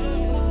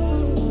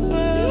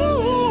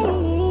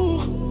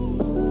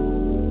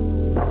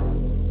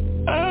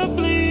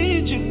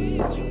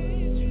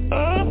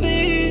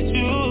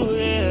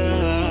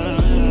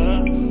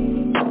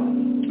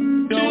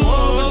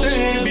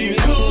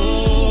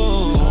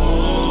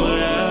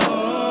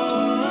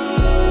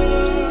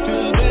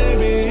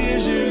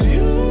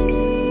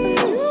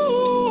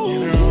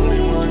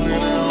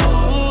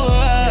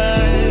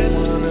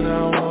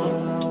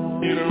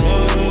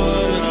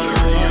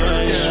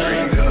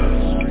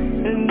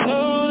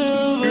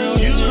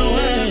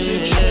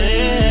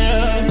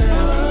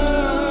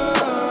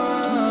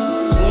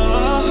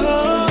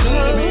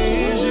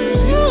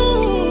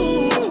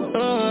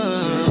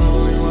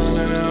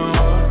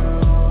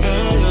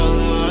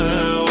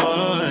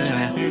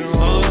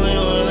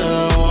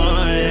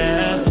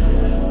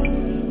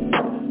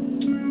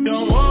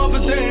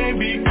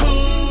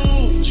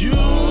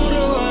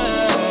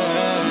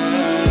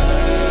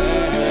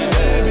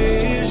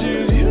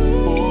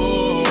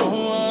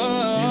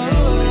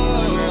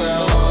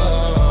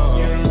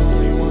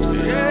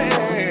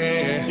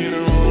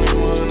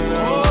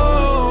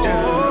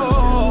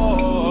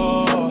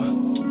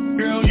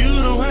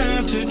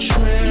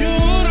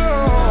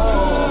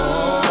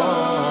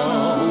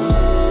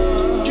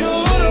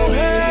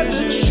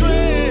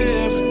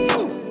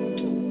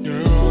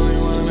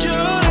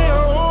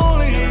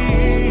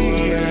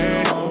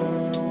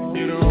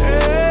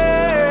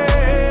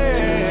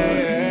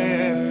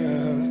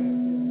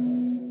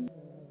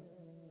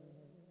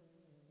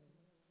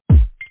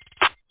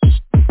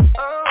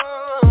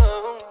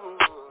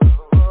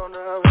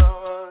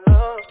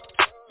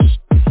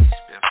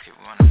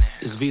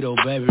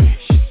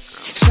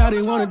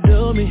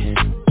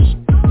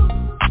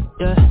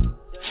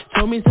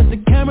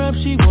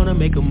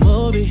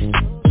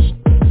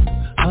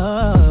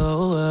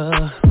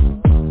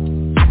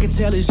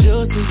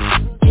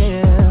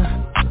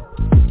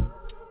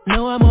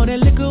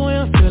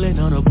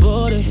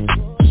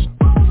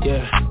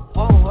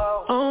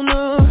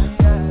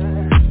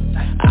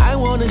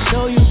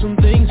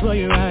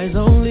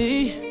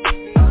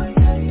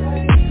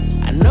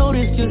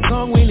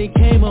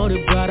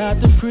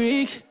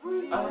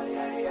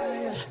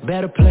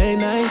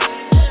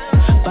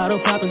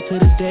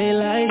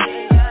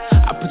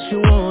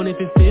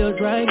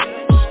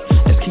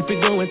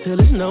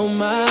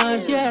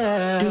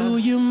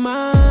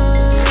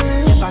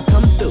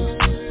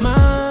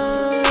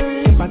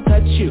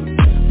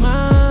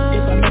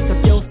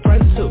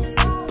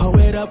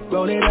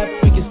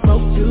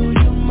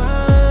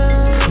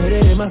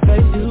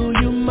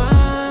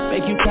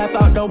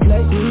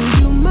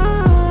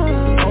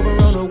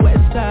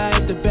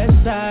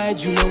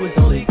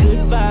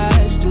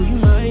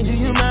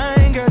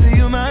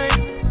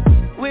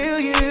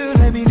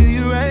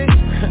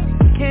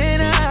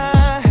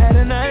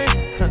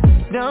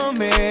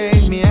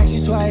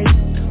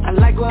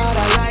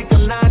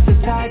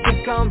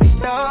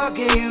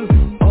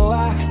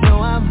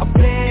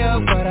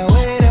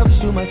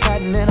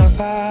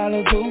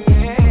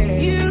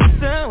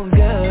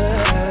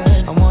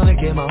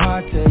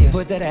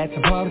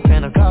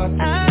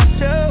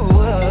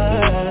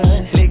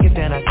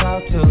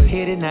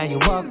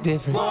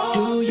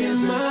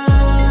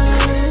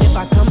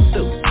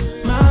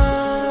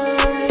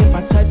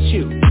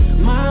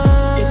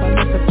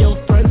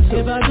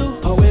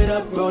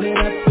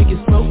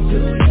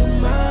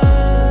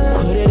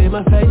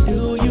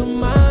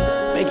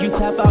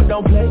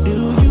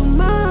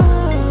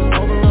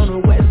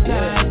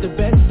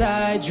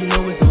 You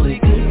know it's only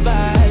good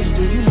vibes.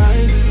 Do you mind?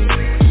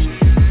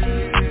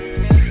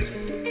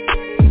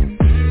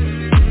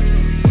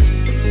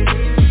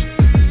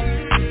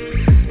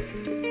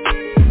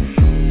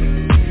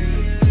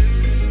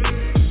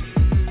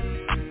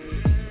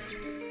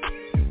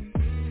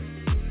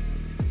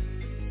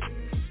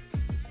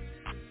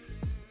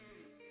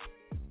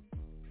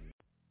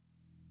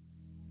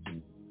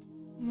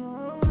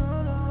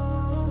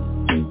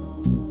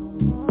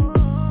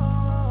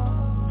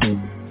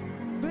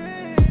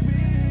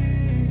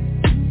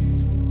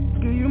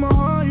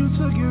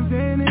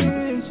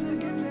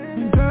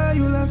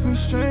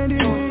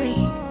 stranded.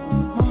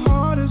 My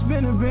heart has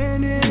been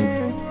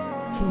abandoned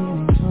too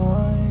many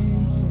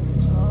times.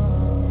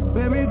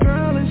 Baby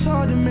girl, it's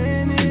hard to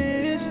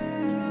manage,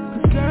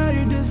 'cause girl,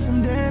 you did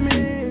some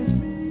damage.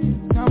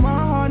 Now my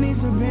heart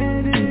needs a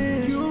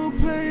bandage. You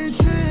play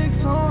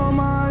tricks on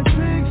my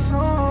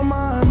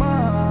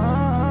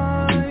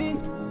mind.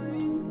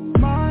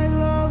 My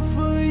love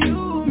for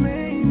you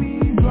made me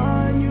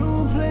blind.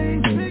 You play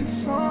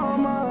tricks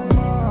on my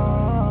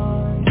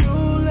mind. You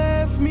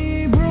left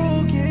me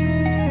broken,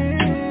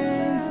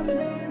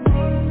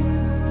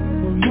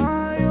 but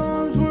my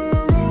arms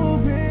were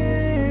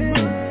open.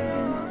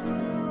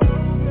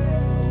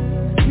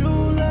 You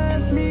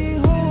left me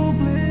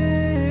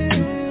hopeless.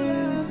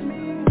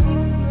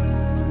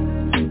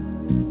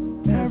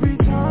 Every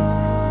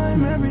time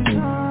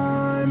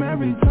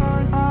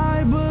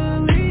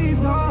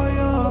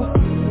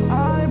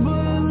I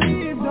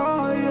believed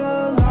all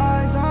your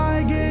lies.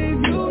 I gave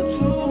you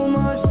too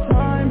much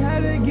time,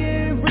 had to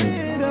get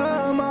rid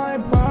of my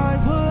pride,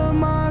 put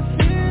my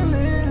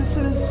feelings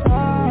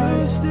aside.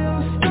 You're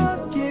still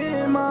stuck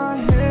in my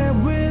head,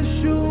 wish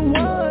you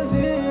was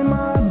in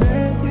my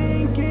bed,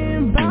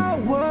 thinking about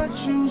what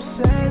you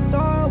said,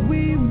 thought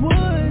we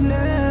would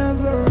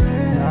never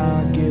end.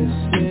 Now I get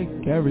sick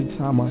every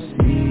time I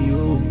see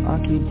you. I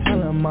keep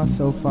telling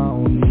myself I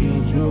don't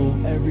need you.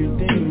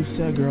 Everything you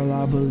said, girl,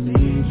 I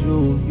believe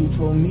you. You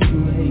told me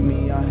you hate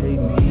me, I hate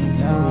me.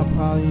 Now I'll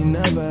probably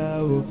never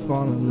ever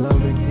fall in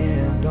love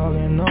again.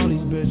 Dogging all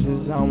these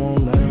bitches, I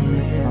won't let them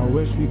in. I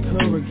wish we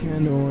could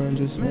rekindle and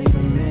just make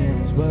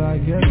amends, but I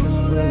guess it's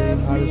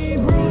really how the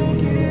story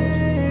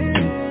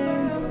ends.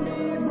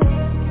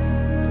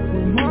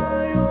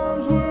 My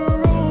arms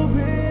were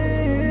open.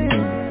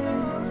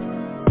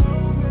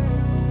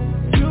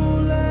 You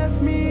left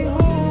me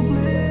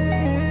hopeless.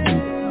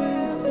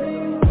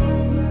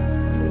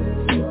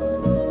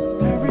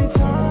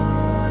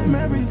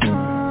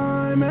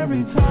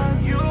 Every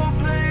time you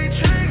play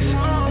tricks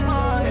on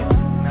my.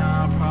 Now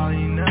I'll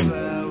probably never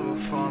ever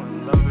fall in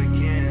love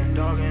again.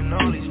 Dogging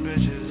all these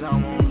bitches, I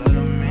won't let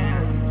them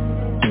in.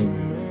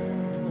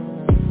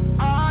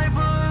 I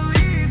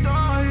believed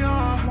all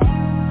your.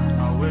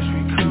 I wish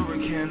we could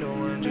rekindle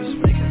and just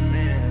make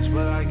amends,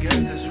 but I guess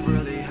that's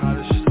really how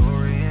the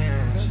story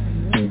ends.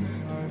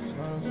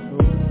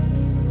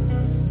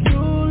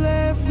 You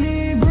left me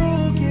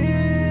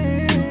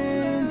broken,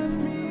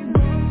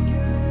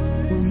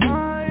 but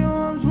my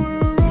arms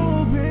were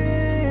open.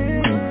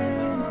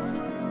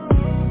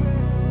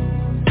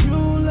 You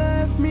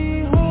left me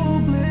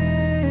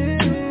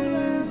hopeless.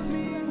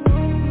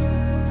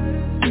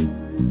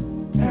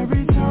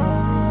 Every time.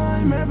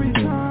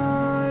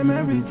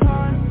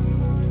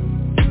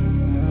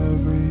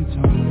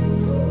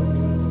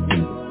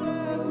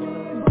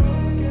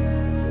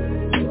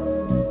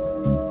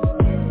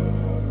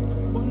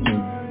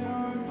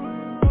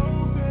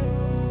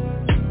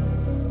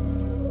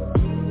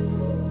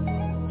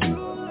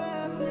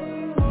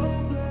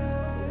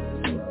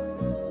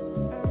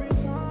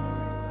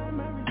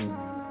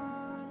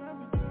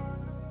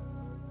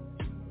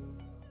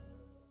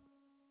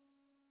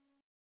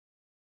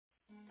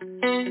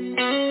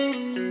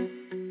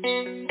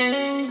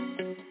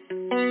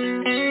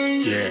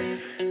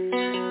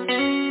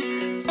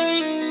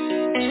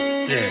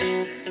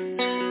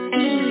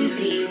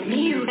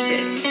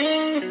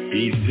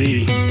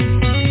 Easy.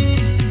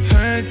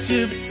 Heard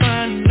you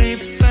finally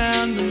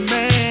found the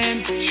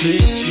man to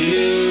treat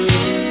you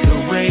the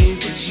way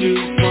that you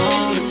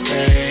want it,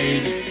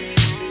 baby.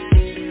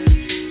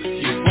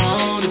 You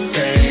want it,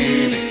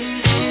 baby.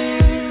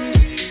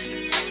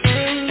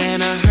 And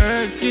I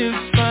heard you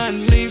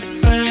finally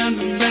found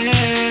the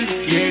man to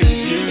get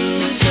you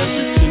just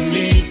what you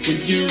need when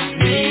you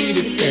need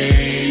it,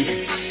 baby.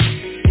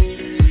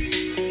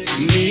 You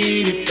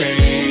need it,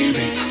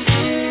 baby.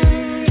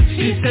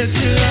 She said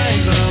she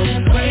likes the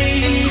way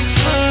you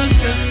hug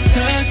her,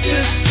 touch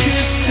her,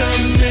 kiss her,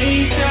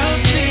 make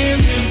out him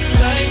just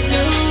like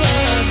no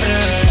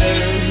other.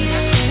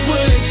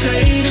 Wouldn't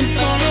trade him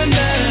for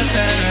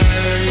another.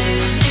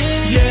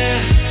 Yeah,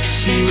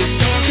 she was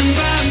talking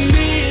about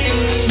me.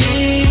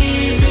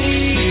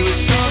 She was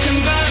talking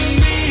about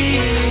me.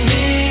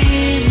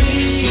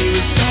 She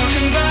was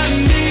talking about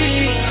me.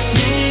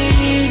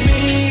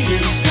 She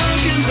was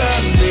talking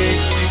about me.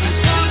 She was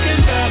talking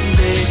about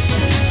me.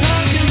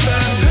 Talking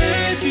about her.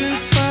 You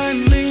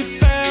finally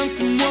found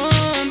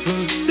someone who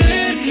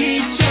said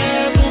he'd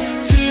travel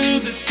to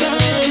the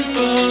sun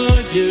for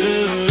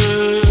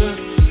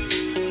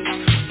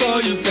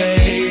you,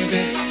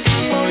 baby,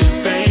 for you,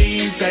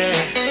 baby.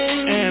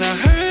 And I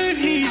heard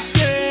he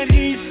said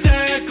he'd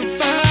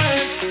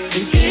sacrifice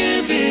and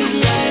give his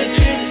life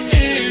if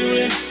it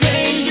would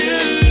save you,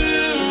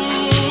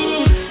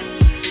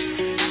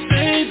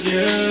 save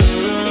you.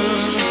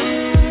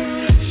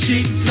 She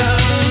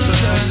loves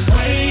the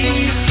way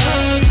you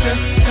hug her,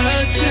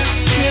 touch her,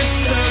 kiss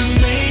her,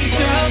 make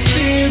out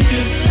him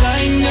just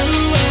like no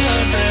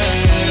other.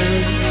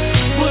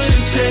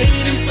 Wouldn't trade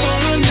him for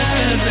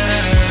another.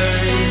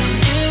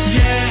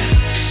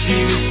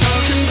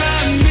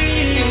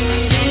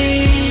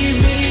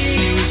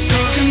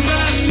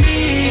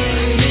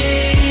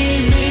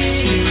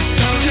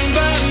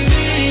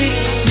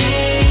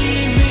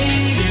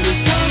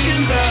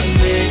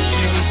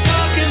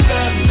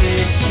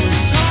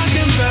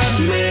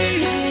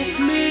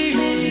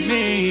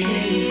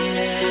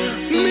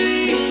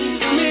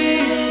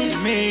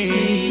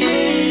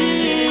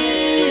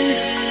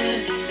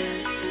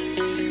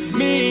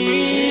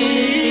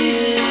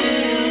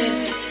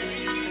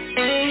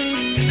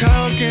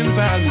 talking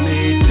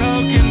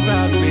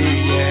about me,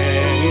 yeah.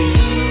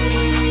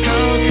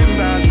 Talking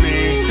about me,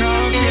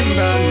 yeah,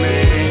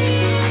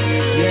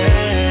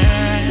 yeah.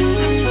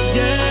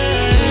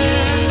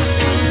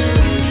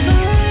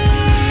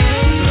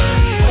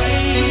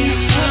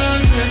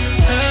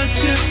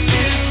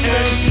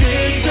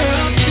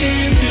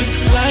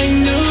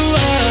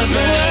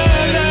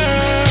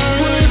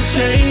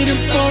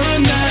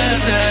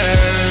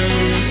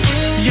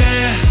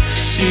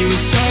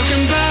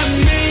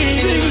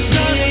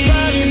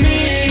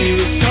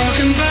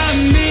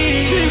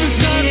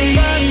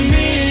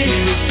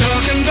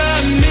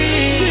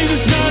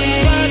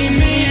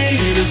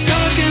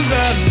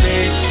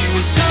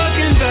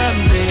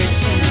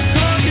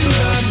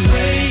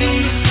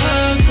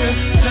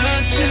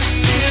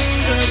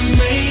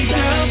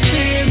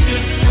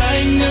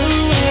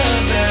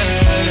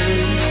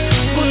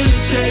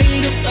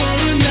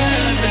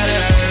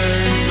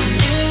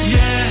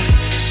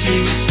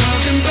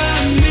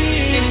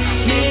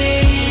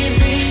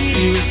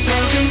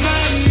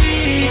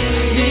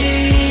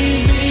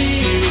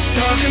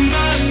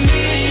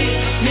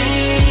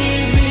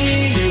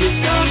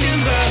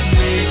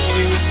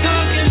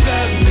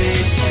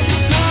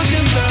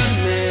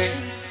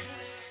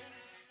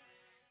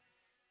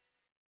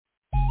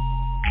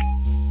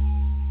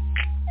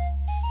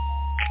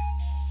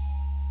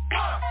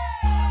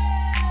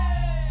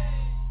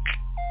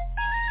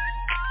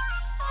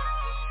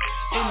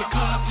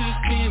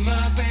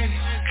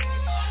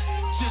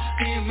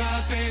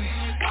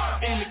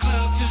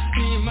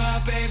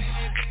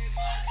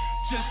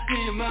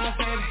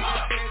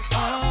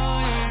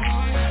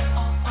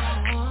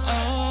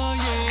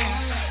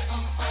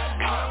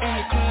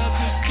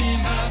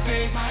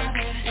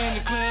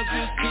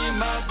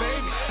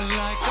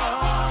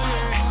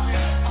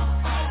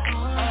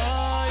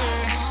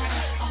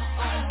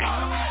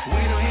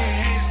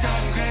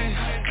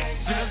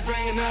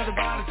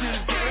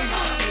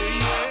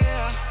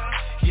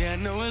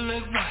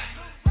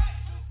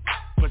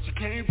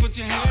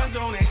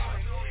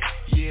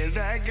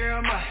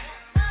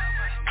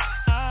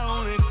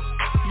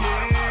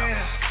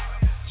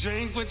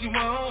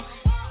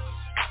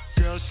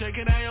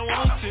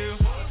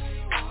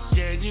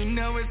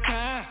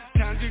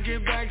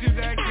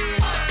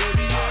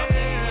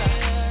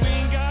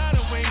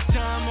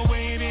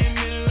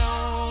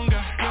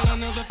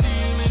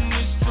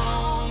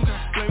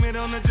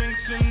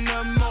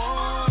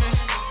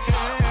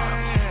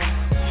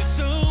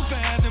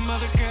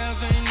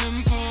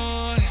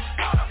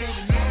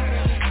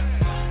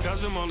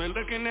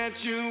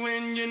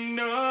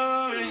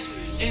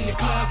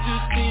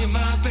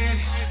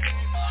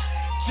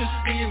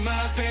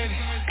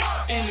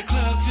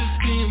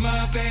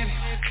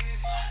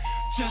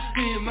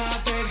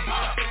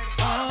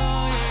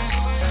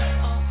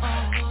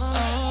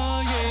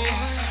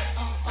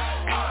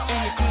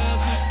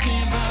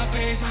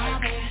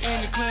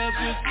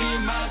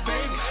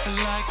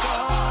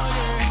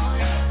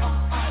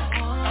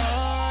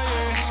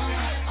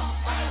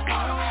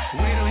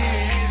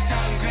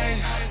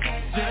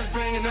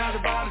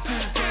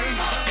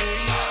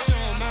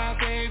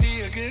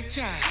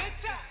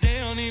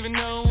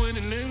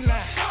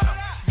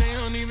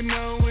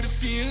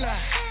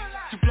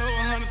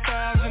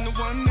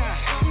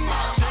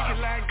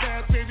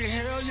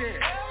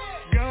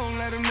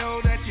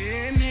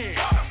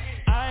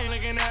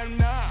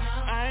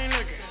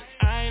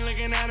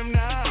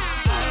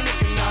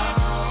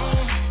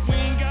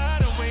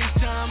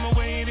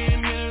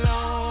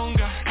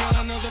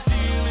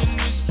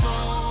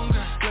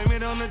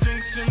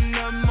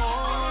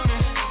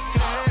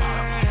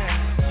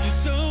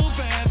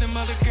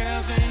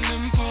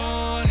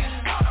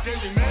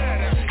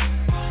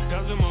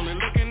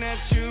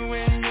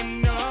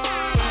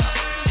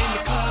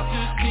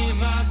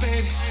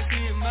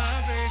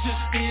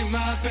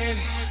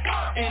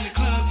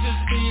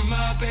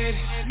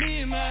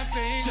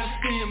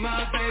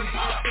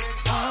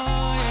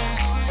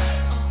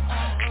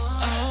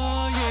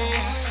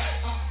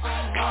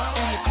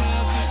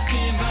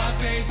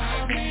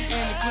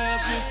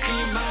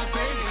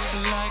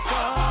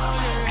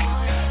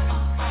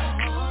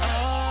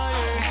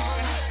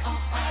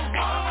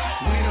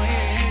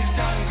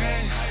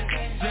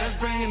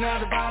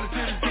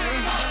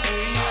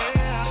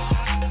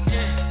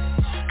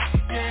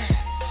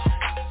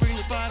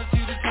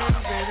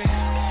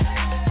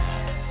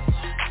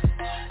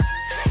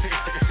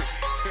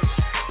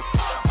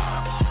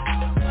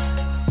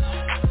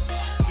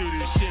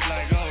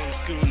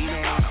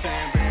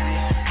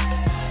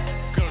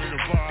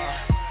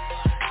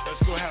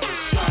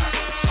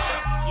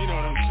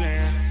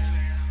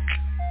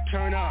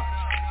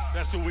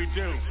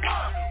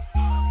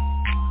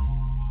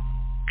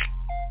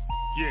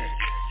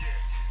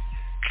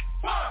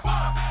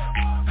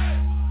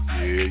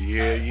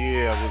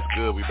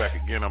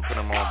 I'm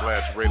putting them on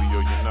Blast Radio,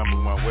 your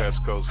number one West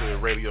Coast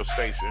hood radio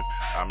station.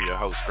 I'm your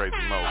host, Crazy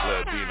Mo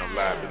Blood, being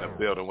live in the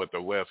building with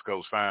the West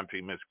Coast fine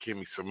team, Miss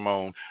Kimmy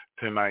Simone,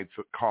 Tonight's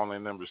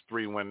call-in number is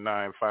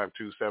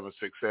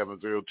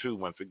 319-527-6702.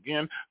 Once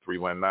again,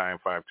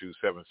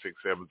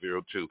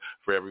 319-527-6702.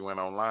 For everyone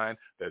online,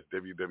 that's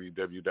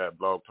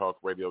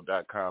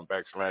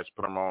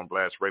www.blogtalkradio.com/Put 'em on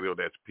Blast Radio.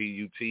 That's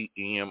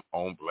PUTEM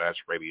on Blast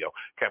Radio.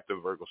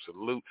 Captain Virgo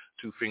salute.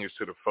 2 fingers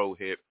to the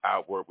forehead,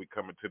 outward. We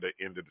coming to the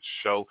end of the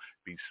show.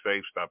 Be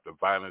safe. Stop the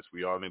violence.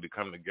 We all need to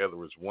come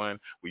together as one.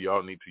 We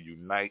all need to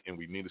unite, and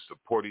we need to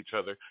support each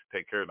other.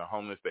 Take care of the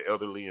homeless, the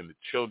elderly, and the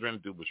children.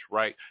 Do what's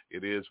right.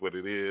 It is what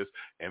it is.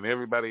 And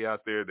everybody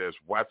out there that's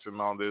watching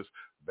all this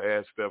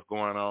bad stuff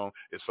going on,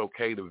 it's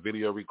okay to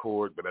video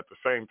record, but at the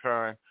same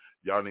time,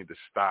 y'all need to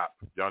stop.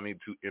 Y'all need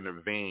to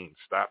intervene.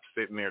 Stop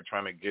sitting there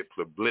trying to get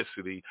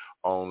publicity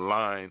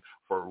online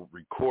for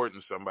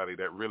recording somebody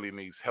that really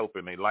needs help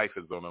and their life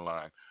is on the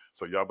line.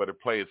 So y'all better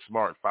play it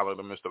smart. Follow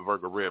the Mr.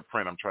 Virgo Red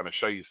Print. I'm trying to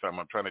show you something.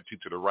 I'm trying to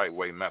teach you the right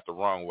way, not the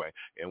wrong way.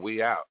 And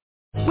we out.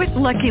 With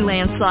Lucky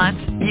Land Slots,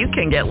 you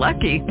can get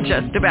lucky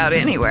just about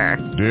anywhere.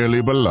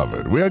 Dearly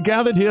beloved, we are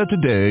gathered here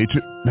today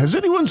to... Has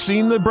anyone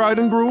seen the bride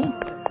and groom?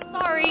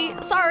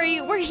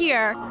 Sorry, we're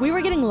here. We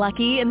were getting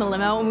lucky in the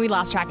limo and we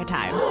lost track of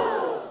time.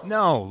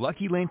 No,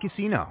 Lucky Land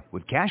Casino,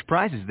 with cash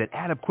prizes that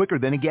add up quicker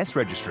than a guest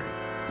registry.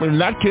 In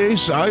that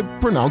case, I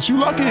pronounce you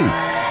lucky.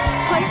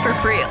 Play for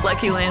free at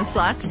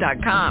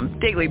LuckyLandSlots.com.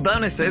 Daily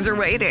bonuses are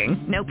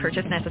waiting. No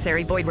purchase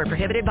necessary. Void where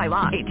prohibited by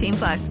law.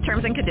 18+.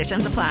 Terms and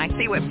conditions apply.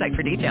 See website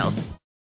for details.